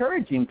love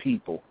encouraging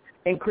people.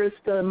 And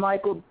Krista and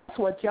Michael, that's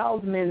what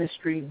y'all's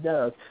ministry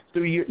does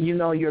through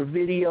your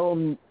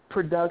video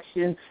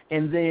production,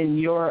 and then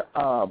your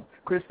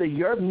Krista,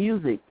 your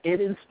music.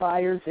 It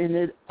inspires and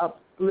it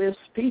uplifts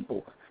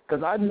people.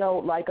 Because I know,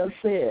 like I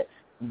said,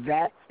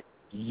 that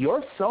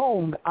your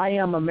song, I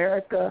Am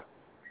America,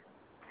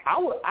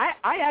 I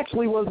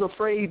actually was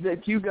afraid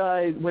that you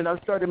guys, when I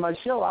started my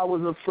show, I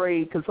was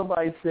afraid because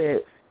somebody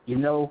said,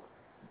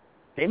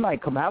 they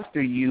might come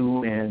after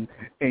you and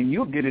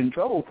you'll get in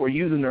trouble for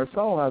using their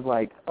song. I was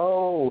like,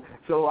 oh,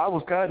 so I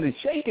was kind of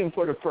shaking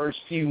for the first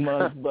few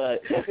months,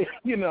 but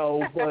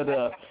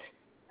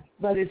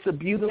but it's a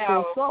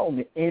beautiful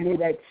song, and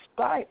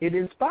it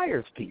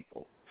inspires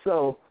people.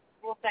 So,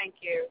 well, thank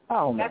you.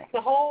 Oh, man. That's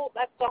the whole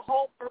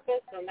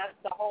purpose, and that's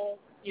the whole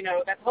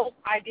that whole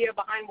idea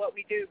behind what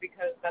we do,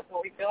 because that's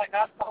what we feel like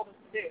God's called us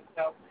to do.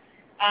 So,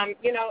 and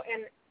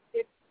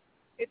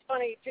it's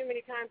funny. Too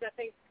many times I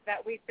think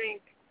that we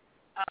think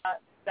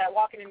that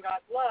walking in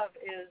God's love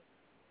is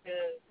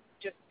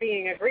just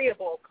being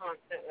agreeable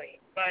constantly,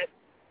 but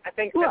I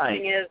think the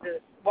thing is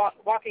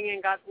walking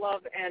in God's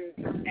love and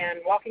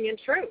walking in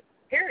truth.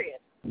 Period.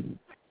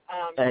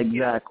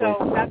 Exactly.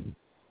 So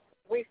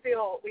we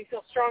feel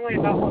strongly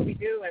about what we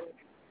do,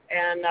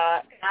 and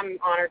I'm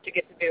honored to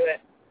get to do it.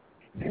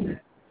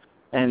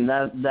 And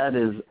that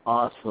is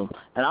awesome.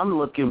 And I'm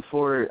looking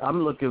forward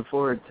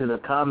to the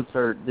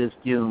concert this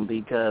June,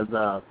 because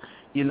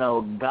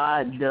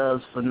God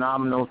does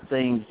phenomenal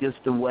things just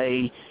the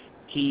way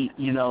he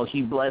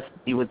blessed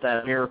me with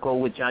that miracle,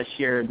 which I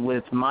shared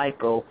with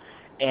Michael.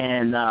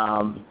 And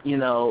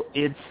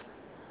it's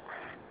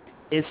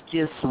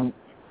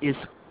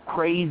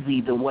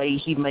crazy the way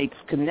he makes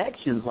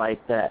connections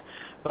like that.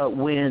 But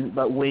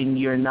when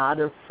you're not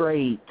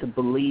afraid to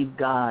believe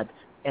God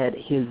at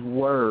his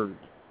word,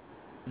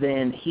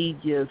 then he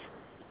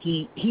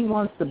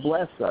wants to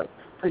bless us.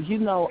 Because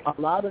a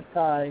lot of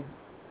times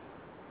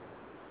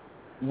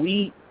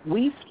we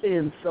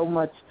spend so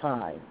much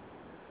time,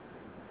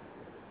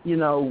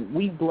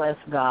 we bless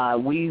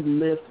God,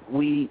 we're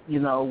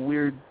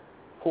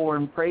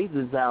pouring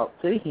praises out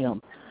to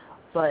him,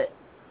 but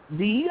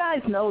do you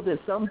guys know that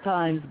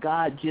sometimes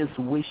God just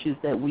wishes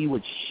that we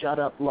would shut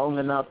up long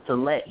enough to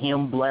let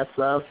him bless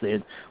us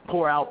and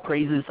pour out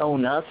praises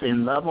on us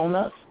and love on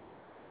us?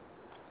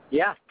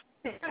 Yeah.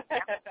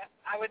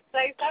 I would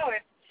say so.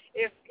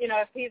 If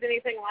he's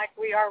anything like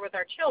we are with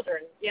our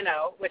children,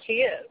 which he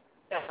is,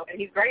 and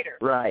he's greater.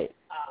 Right.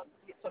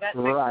 So that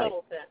makes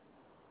total sense.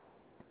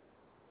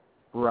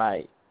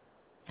 Right.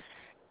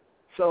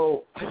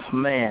 So,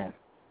 man,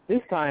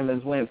 this time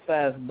has went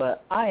fast,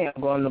 but I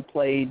am going to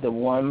play the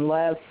one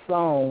last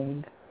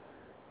song,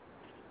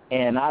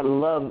 and I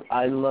love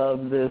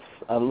this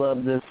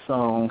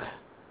song.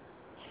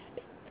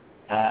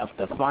 I have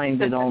to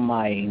find it on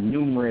my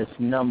numerous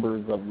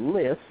numbers of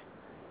lists.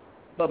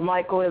 But,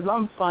 Michael, as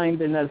I'm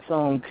finding that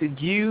song, could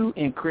you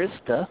and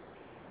Krista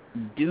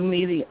do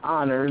me the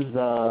honors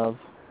of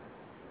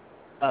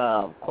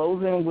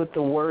closing with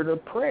the word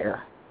of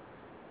prayer?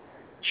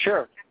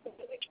 Sure.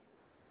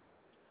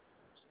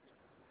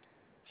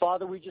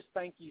 Father, we just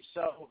thank you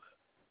so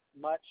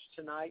much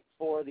tonight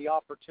for the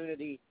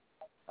opportunity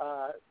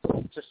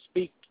to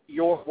speak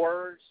your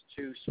words,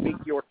 to speak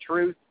your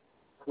truth.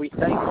 We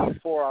thank you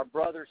for our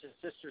brothers and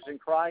sisters in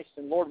Christ.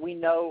 And, Lord, we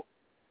know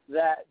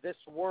that this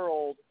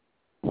world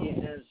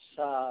is,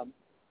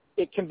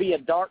 it can be a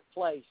dark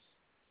place.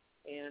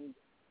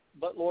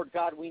 But, Lord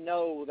God, we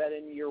know that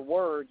in your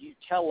word you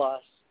tell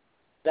us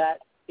that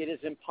it is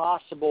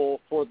impossible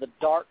for the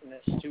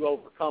darkness to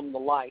overcome the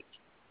light.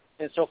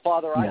 And so,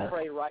 Father, I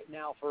pray right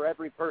now for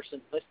every person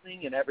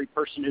listening and every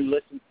person who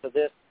listens to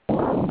this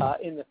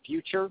in the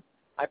future.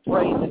 I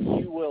pray that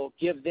you will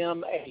give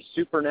them a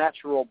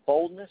supernatural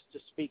boldness to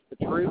speak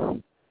the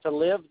truth, to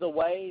live the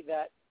way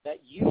that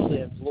you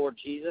lived, Lord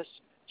Jesus,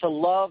 to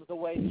love the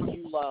way that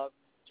you love,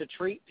 to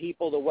treat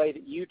people the way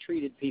that you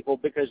treated people,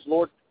 because,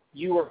 Lord,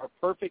 you are a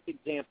perfect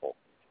example.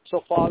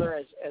 So, Father,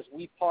 as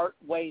we part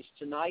ways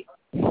tonight,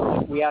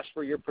 we ask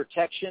for your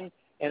protection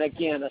and,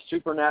 again, a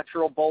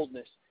supernatural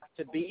boldness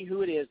to be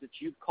who it is that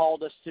you've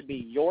called us to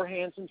be, your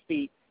hands and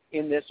feet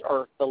in this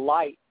earth, the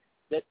light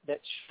that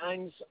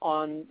shines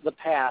on the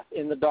path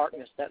in the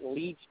darkness that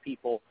leads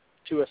people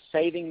to a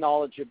saving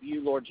knowledge of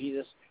you, Lord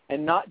Jesus,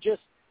 and not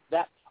just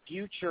that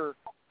future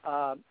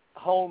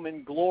home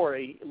and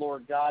glory,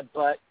 Lord God,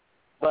 but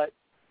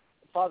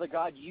Father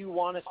God, you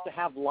want us to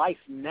have life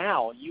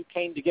now. You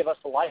came to give us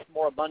a life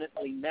more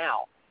abundantly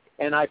now.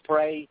 And I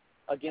pray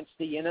against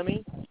the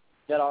enemy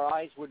that our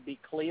eyes would be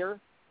clear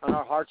and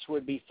our hearts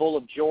would be full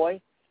of joy,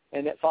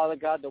 and that, Father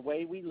God, the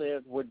way we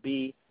live would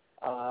be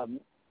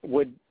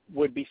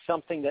would be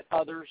something that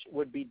others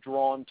would be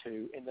drawn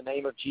to. In the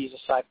name of Jesus,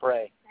 I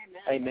pray.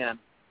 Amen.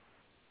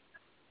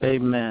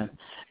 Amen.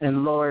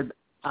 And, Lord,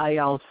 I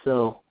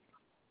also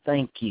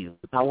thank you.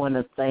 I want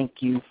to thank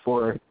you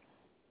for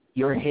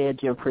your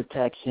hedge of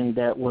protection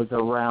that was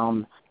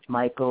around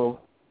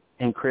Michael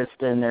and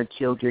Krista and their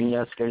children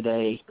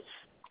yesterday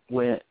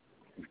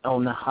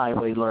on the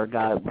highway, Lord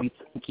God. We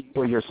thank you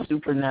for your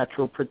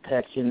supernatural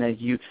protection as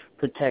you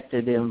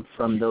protected them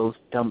from those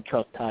dump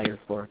truck tires,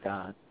 Lord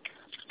God.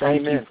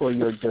 Thank you for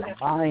your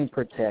divine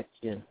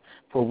protection,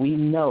 for we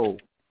know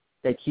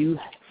that you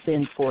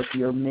send forth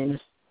your ministering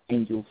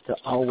angels to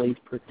always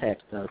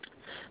protect us.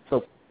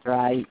 So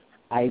I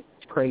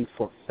pray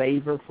for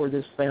favor for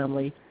this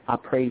family. I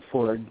pray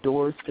for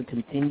doors to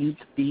continue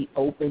to be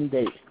open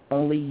that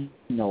only you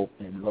can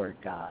open, Lord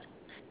God.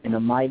 In the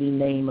mighty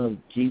name of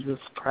Jesus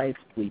Christ,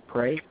 we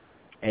pray.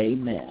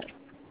 Amen.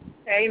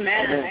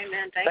 Amen.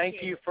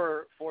 Thank you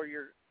for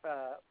your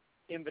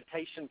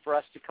invitation for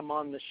us to come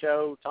on the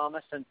show,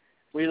 Thomas, and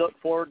we look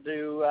forward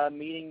to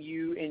meeting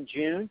you in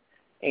June.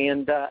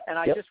 And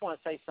I just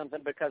want to say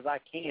something because I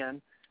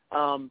can.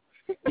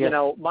 You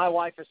know, my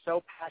wife is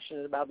so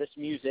passionate about this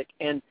music,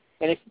 and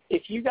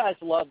if you guys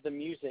love the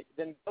music,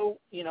 then go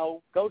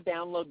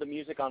download the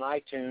music on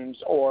iTunes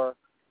or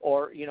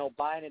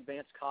buy an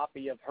advanced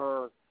copy of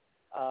her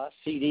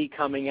CD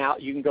coming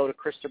out. You can go to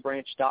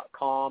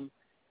KristaBranch.com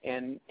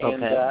and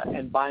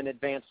buy an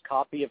advanced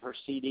copy of her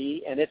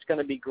CD, and it's going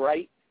to be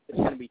great. It's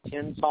going to be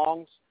 10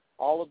 songs.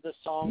 All of the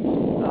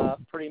songs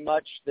pretty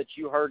much that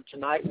you heard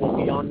tonight will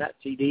be on that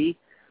CD.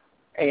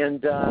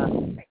 And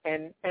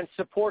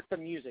support the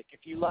music.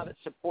 If you love it,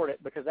 support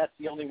it, because that's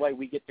the only way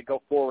we get to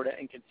go forward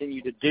and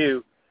continue to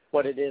do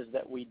what it is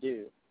that we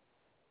do.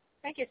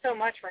 Thank you so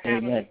much for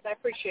having us. I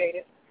appreciate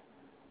it.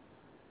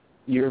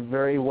 You're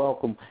very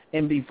welcome.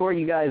 And before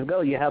you guys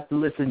go, you have to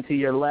listen to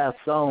your last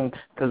song,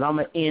 because I'm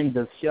going to end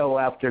the show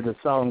after the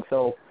song.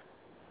 So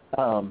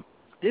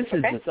this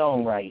is the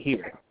song right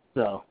here.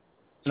 So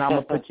and I'm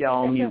going to put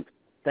y'all on mute.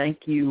 Thank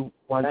you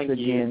once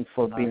again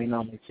for being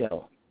on the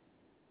show.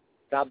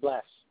 God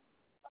bless.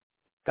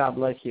 God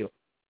bless you.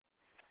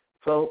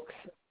 Folks,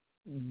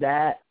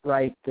 that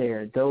right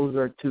there, those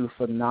are two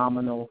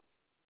phenomenal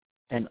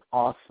and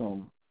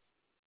awesome.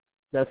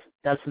 That's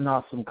an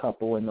awesome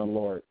couple in the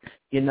Lord.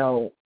 You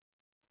know,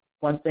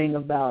 one thing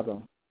about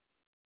them,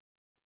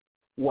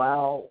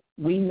 while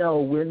we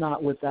know we're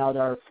not without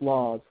our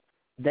flaws,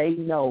 they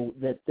know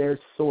that their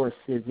source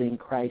is in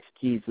Christ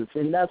Jesus.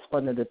 And that's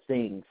one of the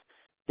things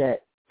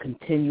that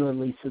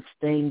continually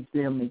sustains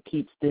them and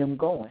keeps them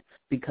going,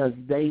 because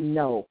they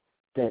know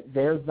that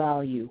their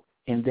value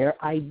and their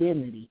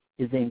identity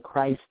is in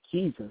Christ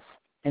Jesus,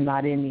 and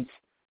not in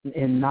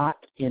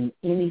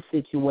any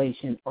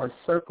situation or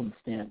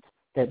circumstance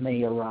that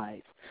may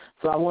arise.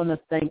 So I want to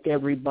thank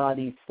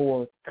everybody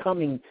for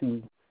coming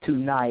to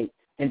tonight.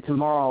 And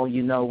tomorrow,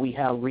 we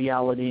have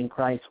Reality in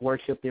Christ,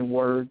 Worship and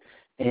Word,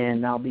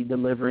 and I'll be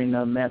delivering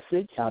a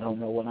message. I don't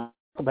know what I'm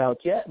about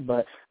yet,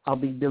 but I'll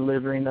be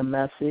delivering a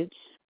message.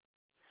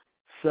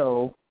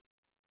 So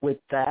with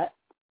that,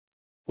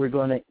 we're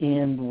going to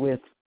end with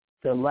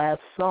the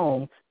last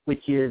song,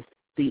 which is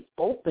the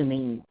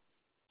opening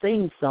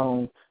theme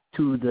song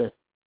to the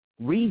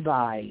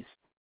revised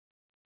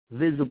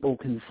Visible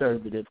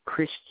Conservative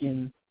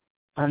Christian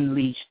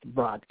Unleashed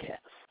broadcast.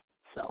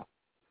 So.